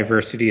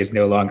diversity is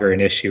no longer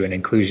an issue and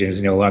inclusion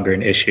is no longer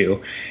an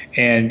issue.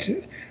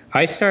 And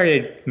I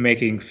started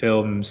making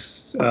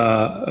films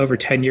over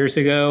 10 years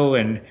ago,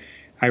 and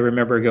I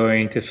remember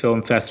going to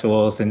film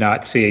festivals and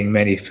not seeing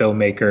many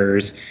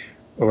filmmakers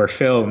or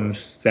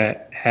films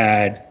that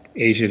had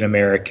Asian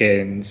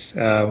Americans,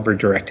 were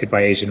directed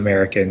by Asian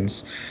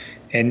Americans.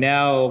 And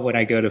now when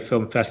I go to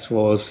film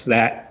festivals,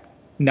 that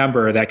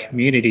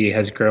community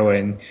has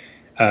grown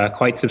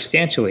quite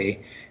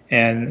substantially.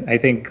 And I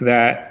think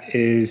that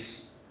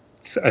is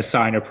a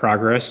sign of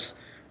progress,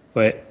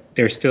 but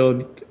there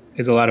still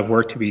is a lot of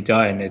work to be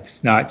done.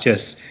 It's not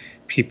just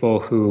people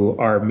who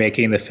are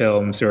making the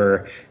films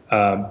or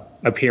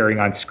appearing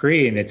on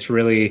screen. It's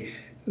really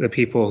the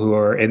people who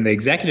are in the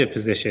executive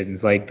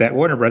positions, like that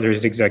Warner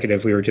Brothers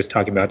executive we were just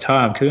talking about,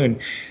 Tom Kuhn.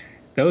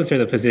 Those are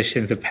the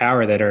positions of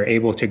power that are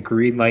able to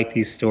greenlight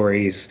these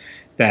stories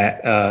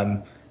that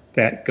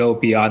go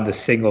beyond the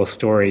single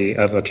story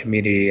of a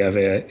community, of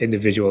an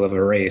individual, of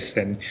a race.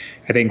 And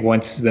I think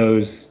once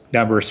those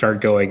numbers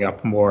start going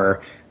up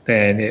more,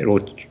 then it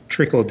will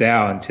trickle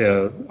down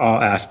to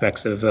all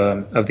aspects of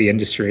the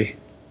industry.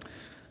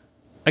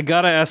 I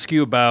gotta ask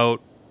you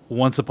about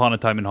Once Upon a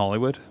Time in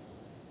Hollywood.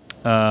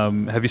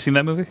 Have you seen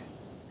that movie?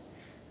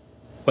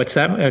 What's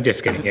that? I'm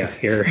just kidding. Yeah,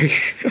 here.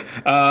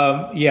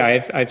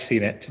 Yeah, I've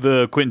seen it.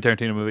 The Quentin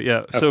Tarantino movie.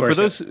 Yeah. So for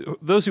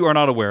those who are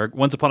not aware,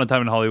 Once Upon a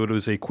Time in Hollywood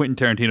was a Quentin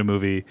Tarantino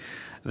movie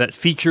that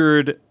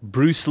featured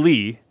Bruce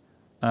Lee,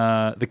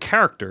 the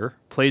character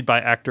played by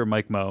actor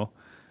Mike Moh.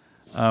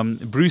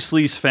 Bruce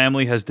Lee's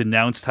family has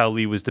denounced how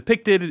Lee was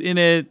depicted in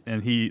it,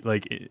 and he,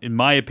 in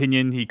my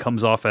opinion, he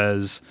comes off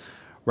as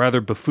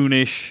rather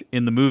buffoonish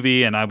in the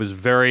movie, and I was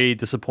very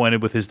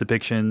disappointed with his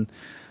depiction.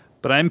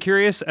 But I'm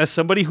curious, as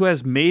somebody who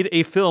has made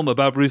a film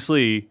about Bruce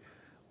Lee,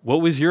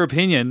 what was your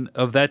opinion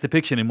of that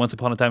depiction in Once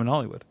Upon a Time in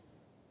Hollywood?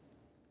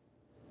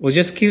 Well,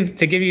 to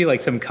give you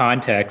some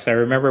context, I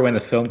remember when the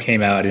film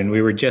came out and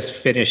we were just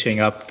finishing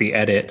up the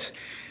edit,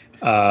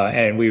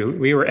 and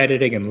we were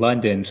editing in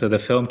London, so the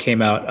film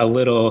came out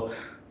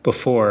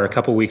a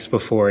couple weeks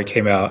before it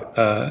came out.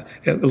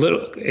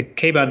 It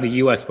came out in the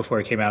U.S.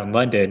 before it came out in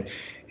London.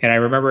 And I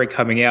remember it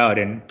coming out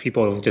and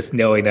people just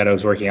knowing that I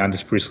was working on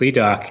this Bruce Lee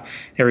doc,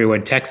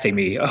 everyone texting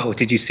me, "Oh,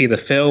 did you see the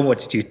film? What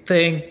did you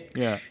think?"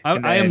 Yeah.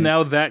 I am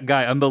now that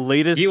guy. I'm the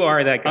latest. You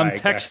are that guy. I'm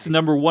text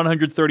number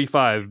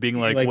 135 being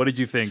like, what did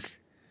you think?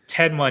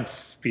 10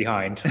 months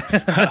behind.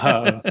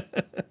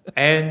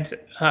 And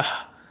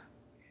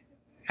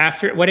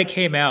after when it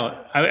came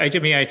out,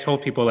 I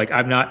told people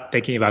I'm not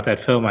thinking about that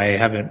film.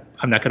 I'm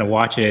not going to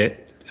watch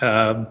it.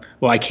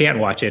 Well, I can't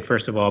watch it,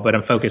 first of all, but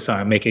I'm focused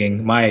on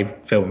making my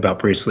film about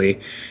Bruce Lee.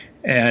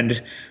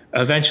 And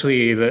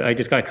eventually I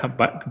just got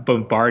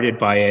bombarded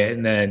by it.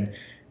 And then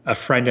a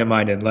friend of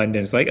mine in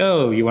London is like,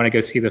 "Oh, you want to go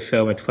see the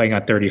film? It's playing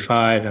on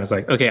 35." And I was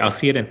like, "Okay, I'll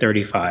see it in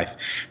 35.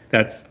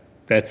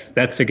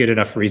 That's a good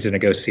enough reason to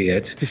go see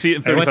it." To see it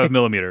in 35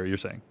 millimeter, you're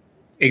saying?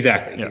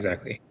 Exactly, yeah.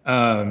 Exactly.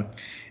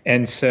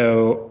 And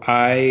so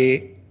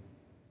I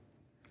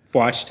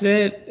watched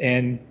it,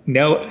 and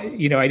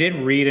I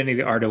didn't read any of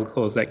the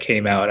articles that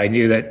came out. I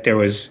knew that there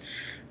was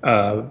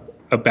a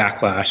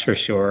backlash for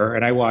sure,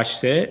 and I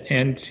watched it,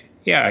 and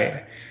yeah,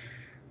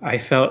 I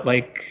felt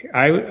like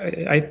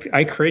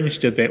I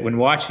cringed a bit when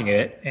watching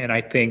it, and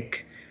I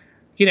think,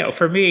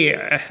 for me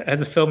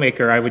as a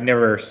filmmaker, I would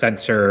never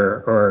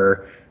censor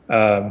or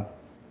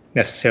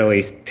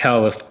necessarily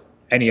tell if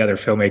any other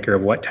filmmaker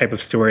of what type of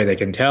story they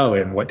can tell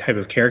and what type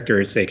of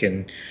characters they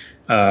can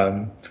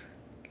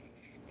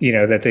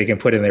that they can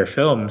put in their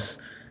films.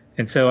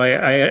 And so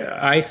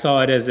I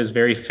saw it as this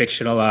very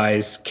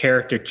fictionalized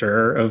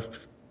caricature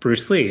of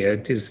Bruce Lee.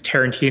 It is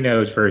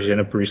Tarantino's version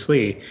of Bruce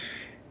Lee.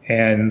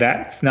 And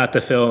that's not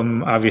the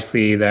film,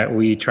 obviously, that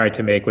we tried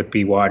to make with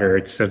Be Water.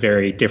 It's a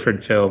very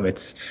different film.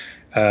 It's,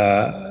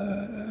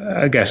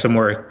 I guess, a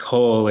more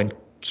whole and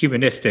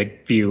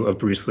humanistic view of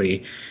Bruce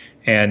Lee.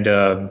 And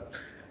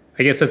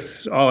I guess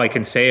that's all I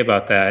can say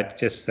about that.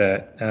 Just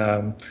that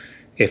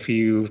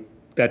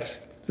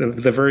that's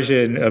the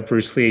version of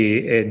Bruce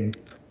Lee in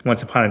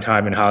Once Upon a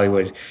Time in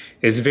Hollywood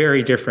is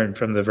very different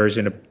from the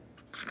version of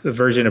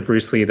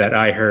Bruce Lee that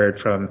I heard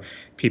from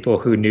people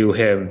who knew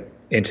him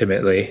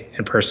intimately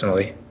and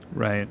personally.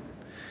 Right.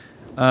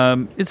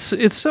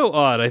 It's so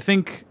odd. I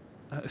think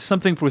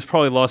something was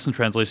probably lost in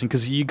translation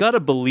because you got to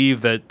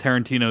believe that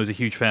Tarantino is a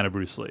huge fan of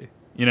Bruce Lee.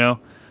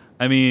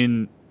 I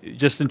mean,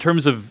 just in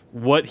terms of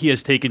what he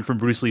has taken from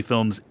Bruce Lee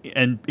films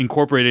and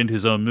incorporated into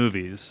his own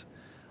movies,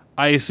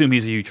 I assume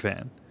he's a huge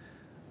fan.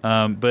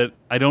 But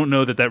I don't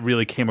know that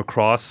really came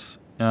across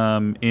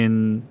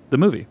in the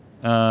movie,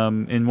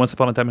 in Once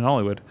Upon a Time in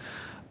Hollywood.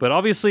 But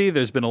obviously,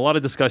 there's been a lot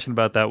of discussion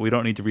about that. We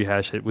don't need to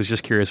rehash it. Was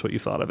just curious what you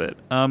thought of it.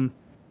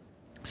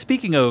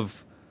 Speaking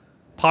of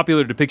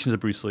popular depictions of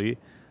Bruce Lee,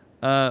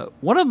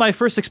 one of my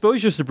first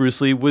exposures to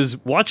Bruce Lee was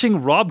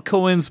watching Rob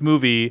Cohen's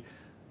movie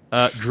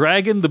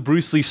Dragon: The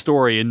Bruce Lee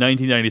Story in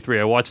 1993.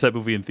 I watched that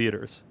movie in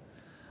theaters.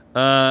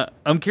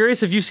 I'm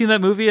curious if you've seen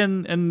that movie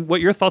and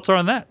what your thoughts are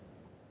on that.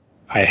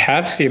 I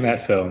have seen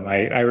that film.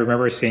 I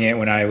remember seeing it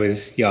when I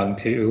was young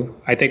too.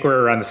 I think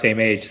we're around the same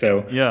age.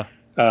 So yeah,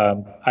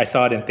 I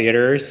saw it in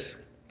theaters,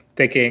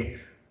 thinking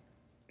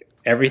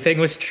everything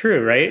was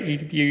true, right?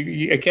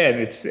 You again,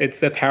 it's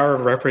the power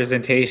of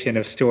representation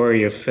of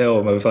story of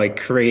film, of like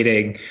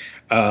creating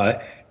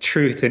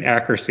truth and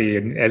accuracy.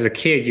 And as a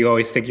kid, you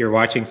always think you're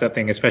watching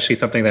something, especially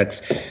something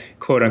that's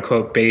quote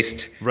unquote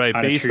based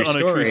on a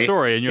true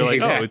story. And you're like,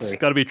 exactly. Oh, it's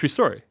got to be a true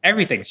story.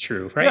 Everything's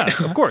true, right?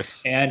 Yeah, of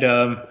course. And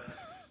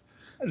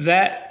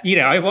that,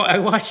 I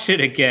watched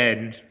it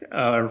again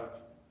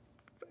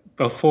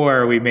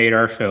before we made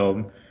our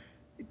film,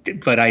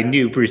 but I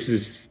knew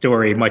Bruce's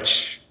story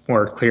much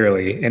more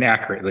clearly and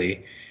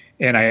accurately.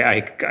 And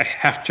I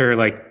after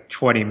like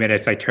 20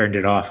 minutes, I turned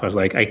it off. I was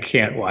like, I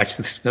can't watch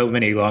this film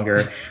any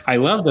longer. I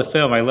love the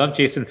film. I love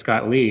Jason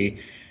Scott Lee.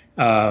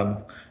 I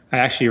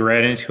actually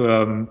ran into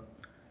him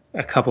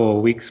a couple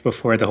of weeks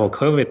before the whole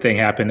COVID thing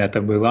happened at the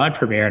Mulan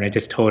premiere, and I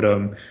just told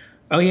him,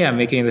 "Oh yeah,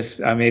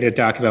 I made a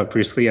doc about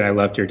Bruce Lee, and I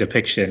loved your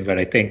depiction." But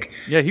I think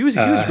he was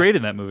great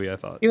in that movie. I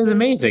thought he was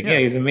amazing. Yeah,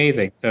 he was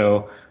amazing.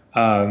 So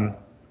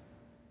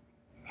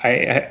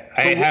I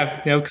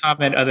have no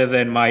comment other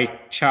than my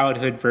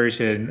childhood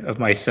version of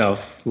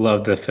myself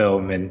loved the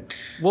film. And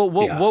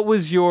what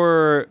was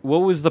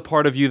the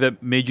part of you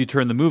that made you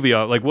turn the movie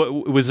off? Like,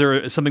 what was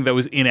there something that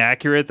was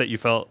inaccurate that you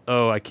felt,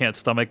 oh, I can't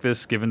stomach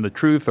this given the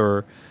truth,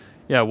 or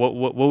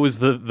what was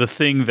the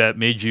thing that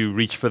made you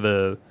reach for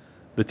the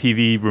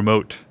TV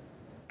remote?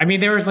 I mean,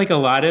 there was like a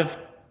lot of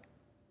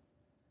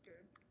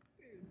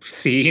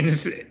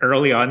scenes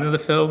early on in the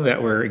film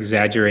that were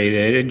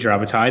exaggerated and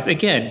dramatized.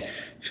 Again,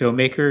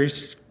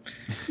 filmmakers,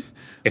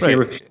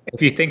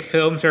 if you think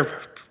films are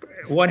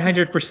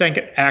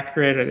 100%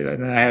 accurate,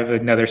 and I have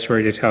another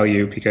story to tell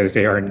you, because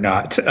they are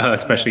not,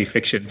 especially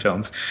fiction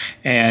films.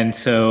 And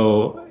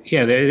so,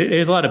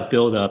 there's a lot of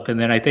buildup.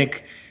 And then I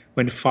think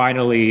when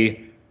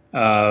finally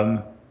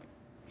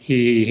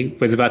he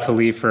was about to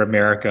leave for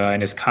America,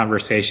 and his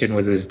conversation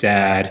with his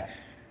dad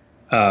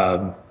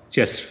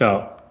just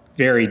felt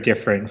very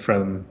different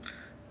from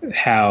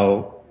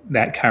how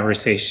that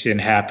conversation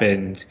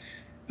happened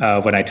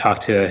when I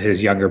talked to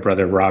his younger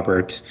brother,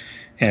 Robert.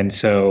 And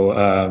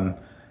so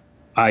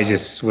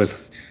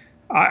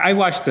I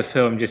watched the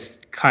film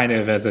just kind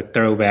of as a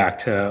throwback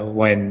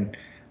to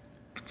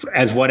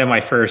as one of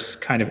my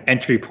first kind of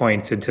entry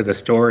points into the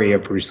story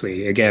of Bruce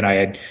Lee. Again, I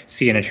had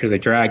seen Enter the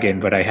Dragon,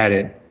 but I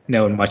hadn't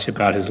known much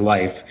about his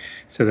life.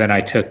 So then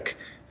I took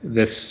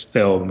this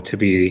film to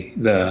be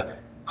the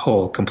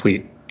whole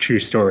complete true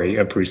story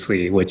of Bruce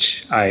Lee,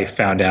 which I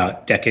found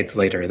out decades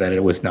later that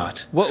it was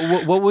not.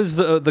 What was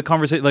the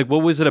conversation like?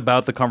 What was it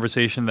about the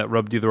conversation that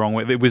rubbed you the wrong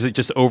way? Was it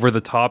just over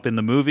the top in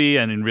the movie,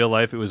 and in real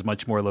life it was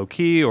much more low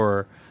key?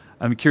 Or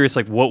I'm curious,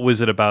 like, what was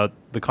it about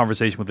the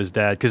conversation with his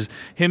dad? Because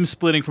him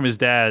splitting from his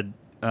dad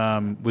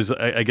was,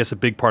 I guess, a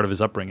big part of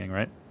his upbringing,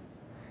 right?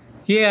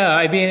 Yeah,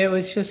 I mean, it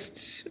was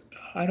just,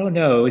 I don't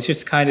know, it was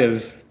just kind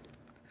of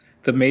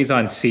the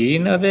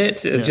mise-en-scene of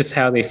it. It's just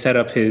how they set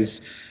up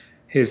his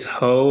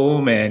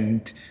home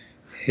and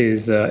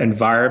his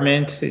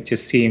environment. It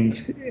just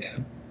seemed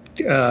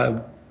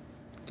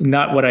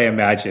not what I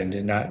imagined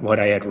and not what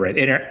I had read.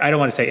 I don't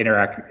want to say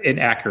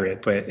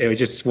inaccurate, but it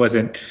just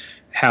wasn't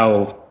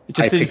how it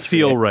just didn't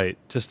feel right.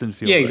 Just didn't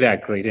feel right. Yeah,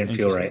 exactly. It didn't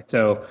feel right.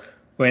 So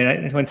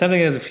when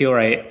something doesn't feel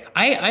right,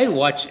 I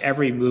watch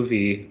every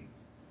movie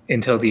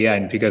until the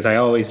end, because I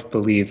always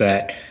believe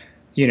that,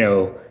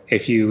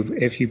 if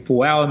you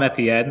wow them at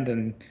the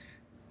end,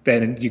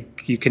 then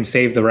you can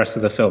save the rest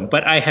of the film.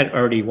 But I had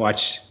already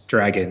watched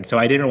Dragon, so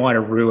I didn't want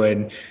to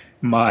ruin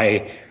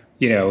my,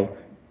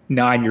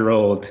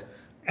 9-year-old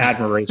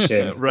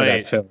admiration for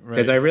that film,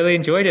 because I really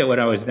enjoyed it when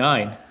I was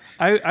 9.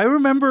 I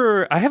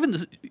remember, I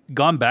haven't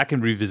gone back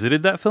and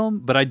revisited that film,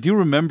 but I do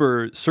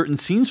remember certain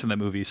scenes from that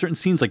movie. Certain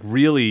scenes like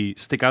really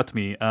stick out to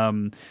me.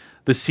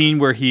 The scene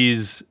where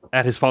he's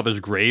at his father's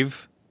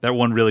grave, that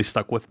one really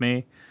stuck with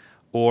me.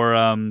 Or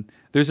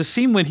there's a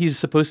scene when he's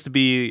supposed to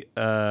be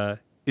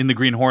in the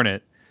Green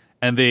Hornet,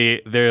 and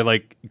they're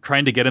like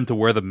trying to get him to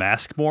wear the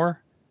mask more.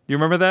 You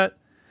remember that?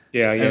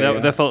 Yeah.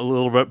 And that felt a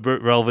little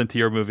relevant to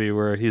your movie,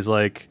 where he's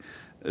like,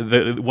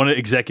 one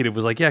executive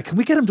was like, "Yeah, can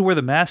we get him to wear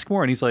the mask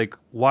more?" And he's like,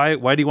 "Why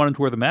do you want him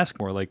to wear the mask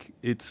more? Like,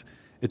 it's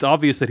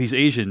obvious that he's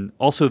Asian.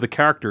 Also, the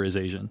character is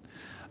Asian."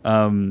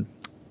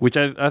 Which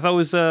I thought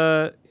was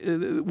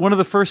one of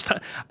the first.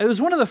 It was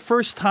one of the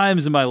first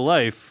times in my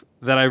life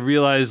that I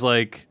realized,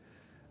 like,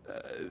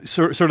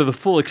 sort of the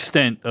full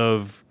extent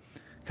of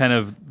kind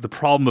of the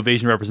problem of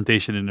Asian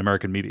representation in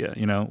American media.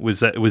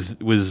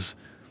 Was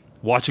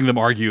watching them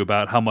argue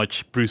about how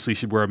much Bruce Lee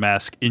should wear a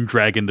mask in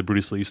Dragon, the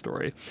Bruce Lee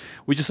story,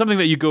 which is something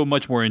that you go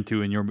much more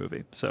into in your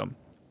movie. So,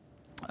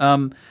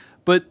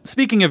 but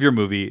speaking of your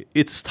movie,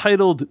 it's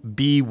titled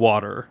Be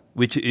Water,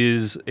 which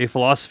is a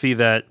philosophy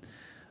that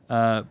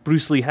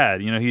Bruce Lee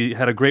had. He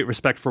had a great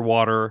respect for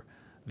water,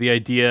 the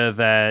idea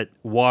that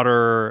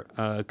water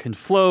can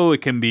flow,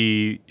 it can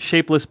be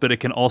shapeless, but it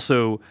can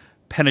also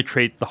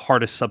penetrate the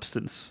hardest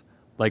substance,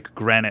 like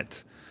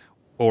granite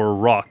or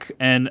rock.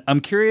 And I'm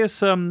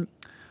curious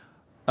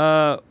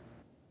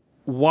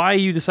why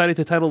you decided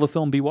to title the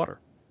film Be Water.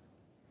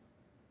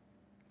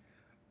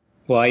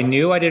 Well, I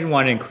knew I didn't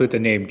want to include the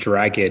name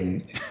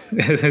Dragon.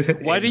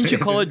 Why didn't you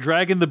call it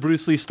Dragon, the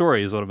Bruce Lee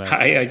story is what I'm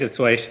asking. I just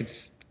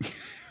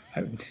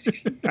I'm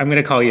going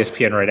to call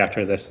ESPN right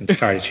after this and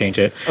try to change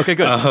it. Okay,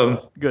 good.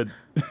 Good.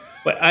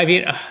 But I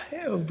mean,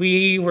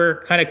 we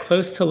were kind of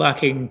close to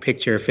locking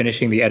picture,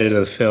 finishing the edit of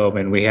the film,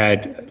 and we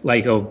had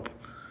like a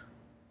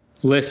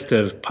list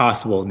of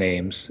possible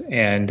names.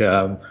 And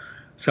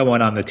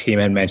someone on the team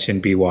had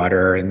mentioned Be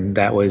Water, and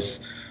that was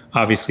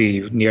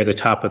obviously near the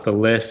top of the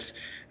list.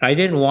 I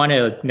didn't want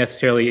to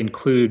necessarily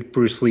include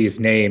Bruce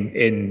Lee's name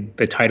in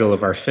the title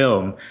of our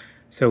film,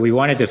 so we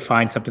wanted to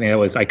find something that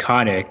was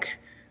iconic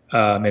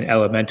and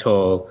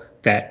elemental,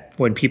 that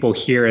when people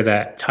hear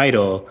that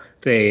title,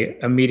 they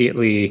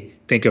immediately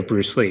think of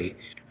Bruce Lee.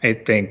 I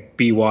think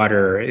Be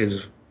Water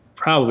is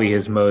probably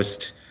his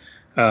most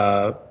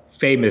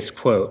famous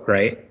quote,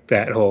 right?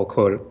 That whole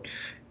quote.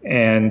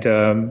 And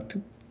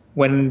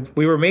when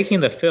we were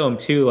making the film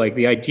too, like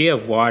the idea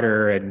of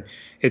water, and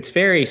it's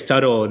very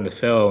subtle in the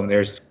film.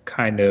 There's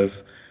kind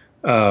of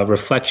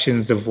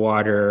reflections of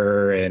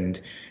water,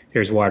 and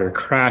there's water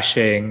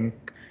crashing,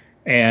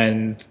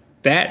 and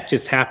that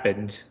just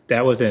happened.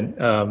 That wasn't.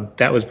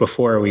 That was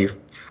before we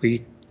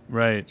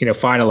right.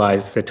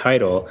 Finalized the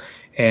title,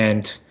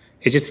 and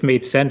it just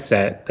made sense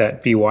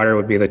that Be Water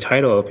would be the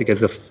title, because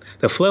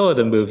the flow of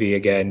the movie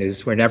again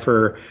is we're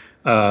never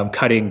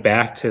cutting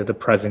back to the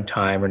present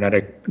time. We're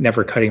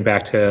never cutting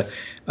back to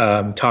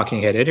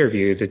talking head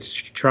interviews. It's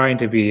trying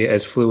to be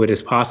as fluid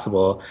as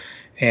possible.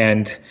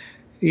 And,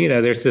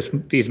 there's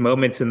these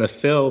moments in the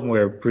film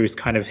where Bruce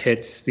kind of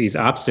hits these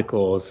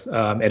obstacles,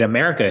 and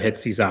America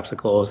hits these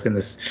obstacles in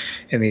the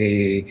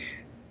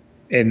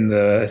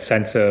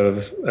sense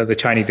of the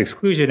Chinese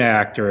Exclusion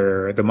Act,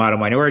 or the model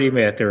minority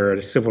myth, or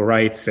the civil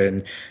rights,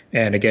 and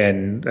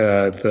again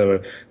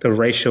the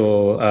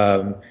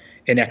racial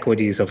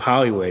inequities of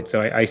Hollywood.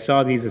 So I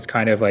saw these as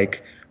kind of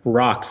like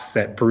rocks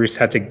that Bruce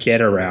had to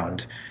get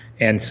around,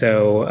 and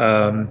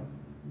so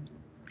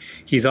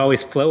he's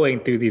always flowing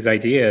through these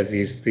ideas,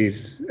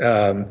 these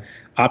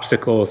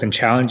obstacles and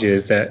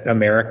challenges that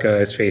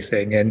America is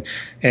facing,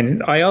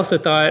 and I also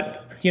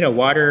thought,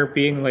 water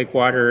being like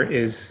water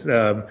is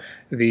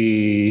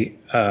the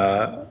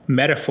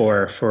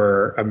metaphor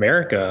for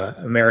America.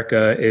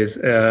 America is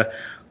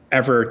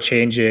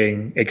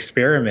ever-changing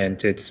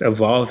experiment. It's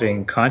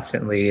evolving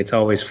constantly. It's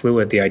always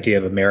fluid, the idea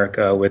of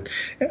America, with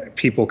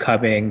people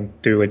coming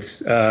through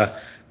its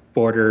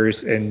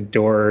borders and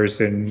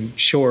doors and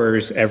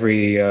shores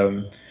every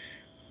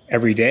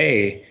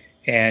day.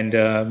 And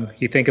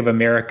you think of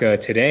America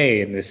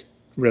today in this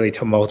really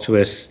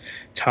tumultuous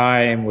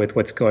time with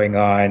what's going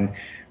on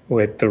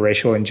with the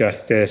racial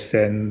injustice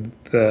and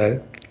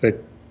the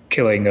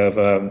killing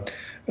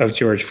of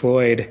George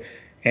Floyd.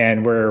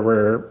 And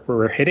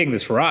we're hitting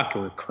this rock,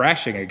 we're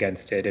crashing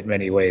against it in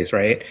many ways,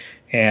 right?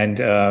 And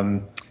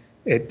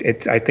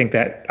I think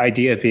that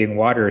idea of being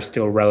water is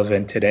still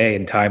relevant today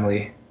and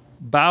timely.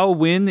 Bao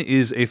Nguyen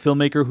is a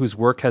filmmaker whose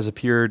work has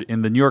appeared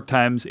in the New York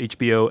Times,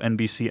 HBO,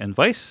 NBC, and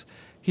Vice.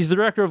 He's the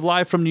director of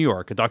Live from New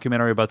York, a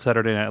documentary about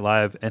Saturday Night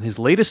Live, and his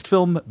latest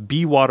film,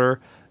 Be Water,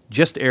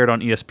 just aired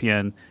on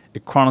ESPN.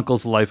 It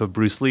chronicles the life of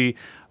Bruce Lee.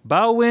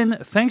 Bao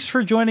Nguyen, thanks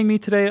for joining me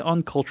today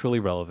on Culturally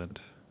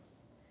Relevant.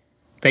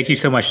 Thank you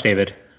so much, David.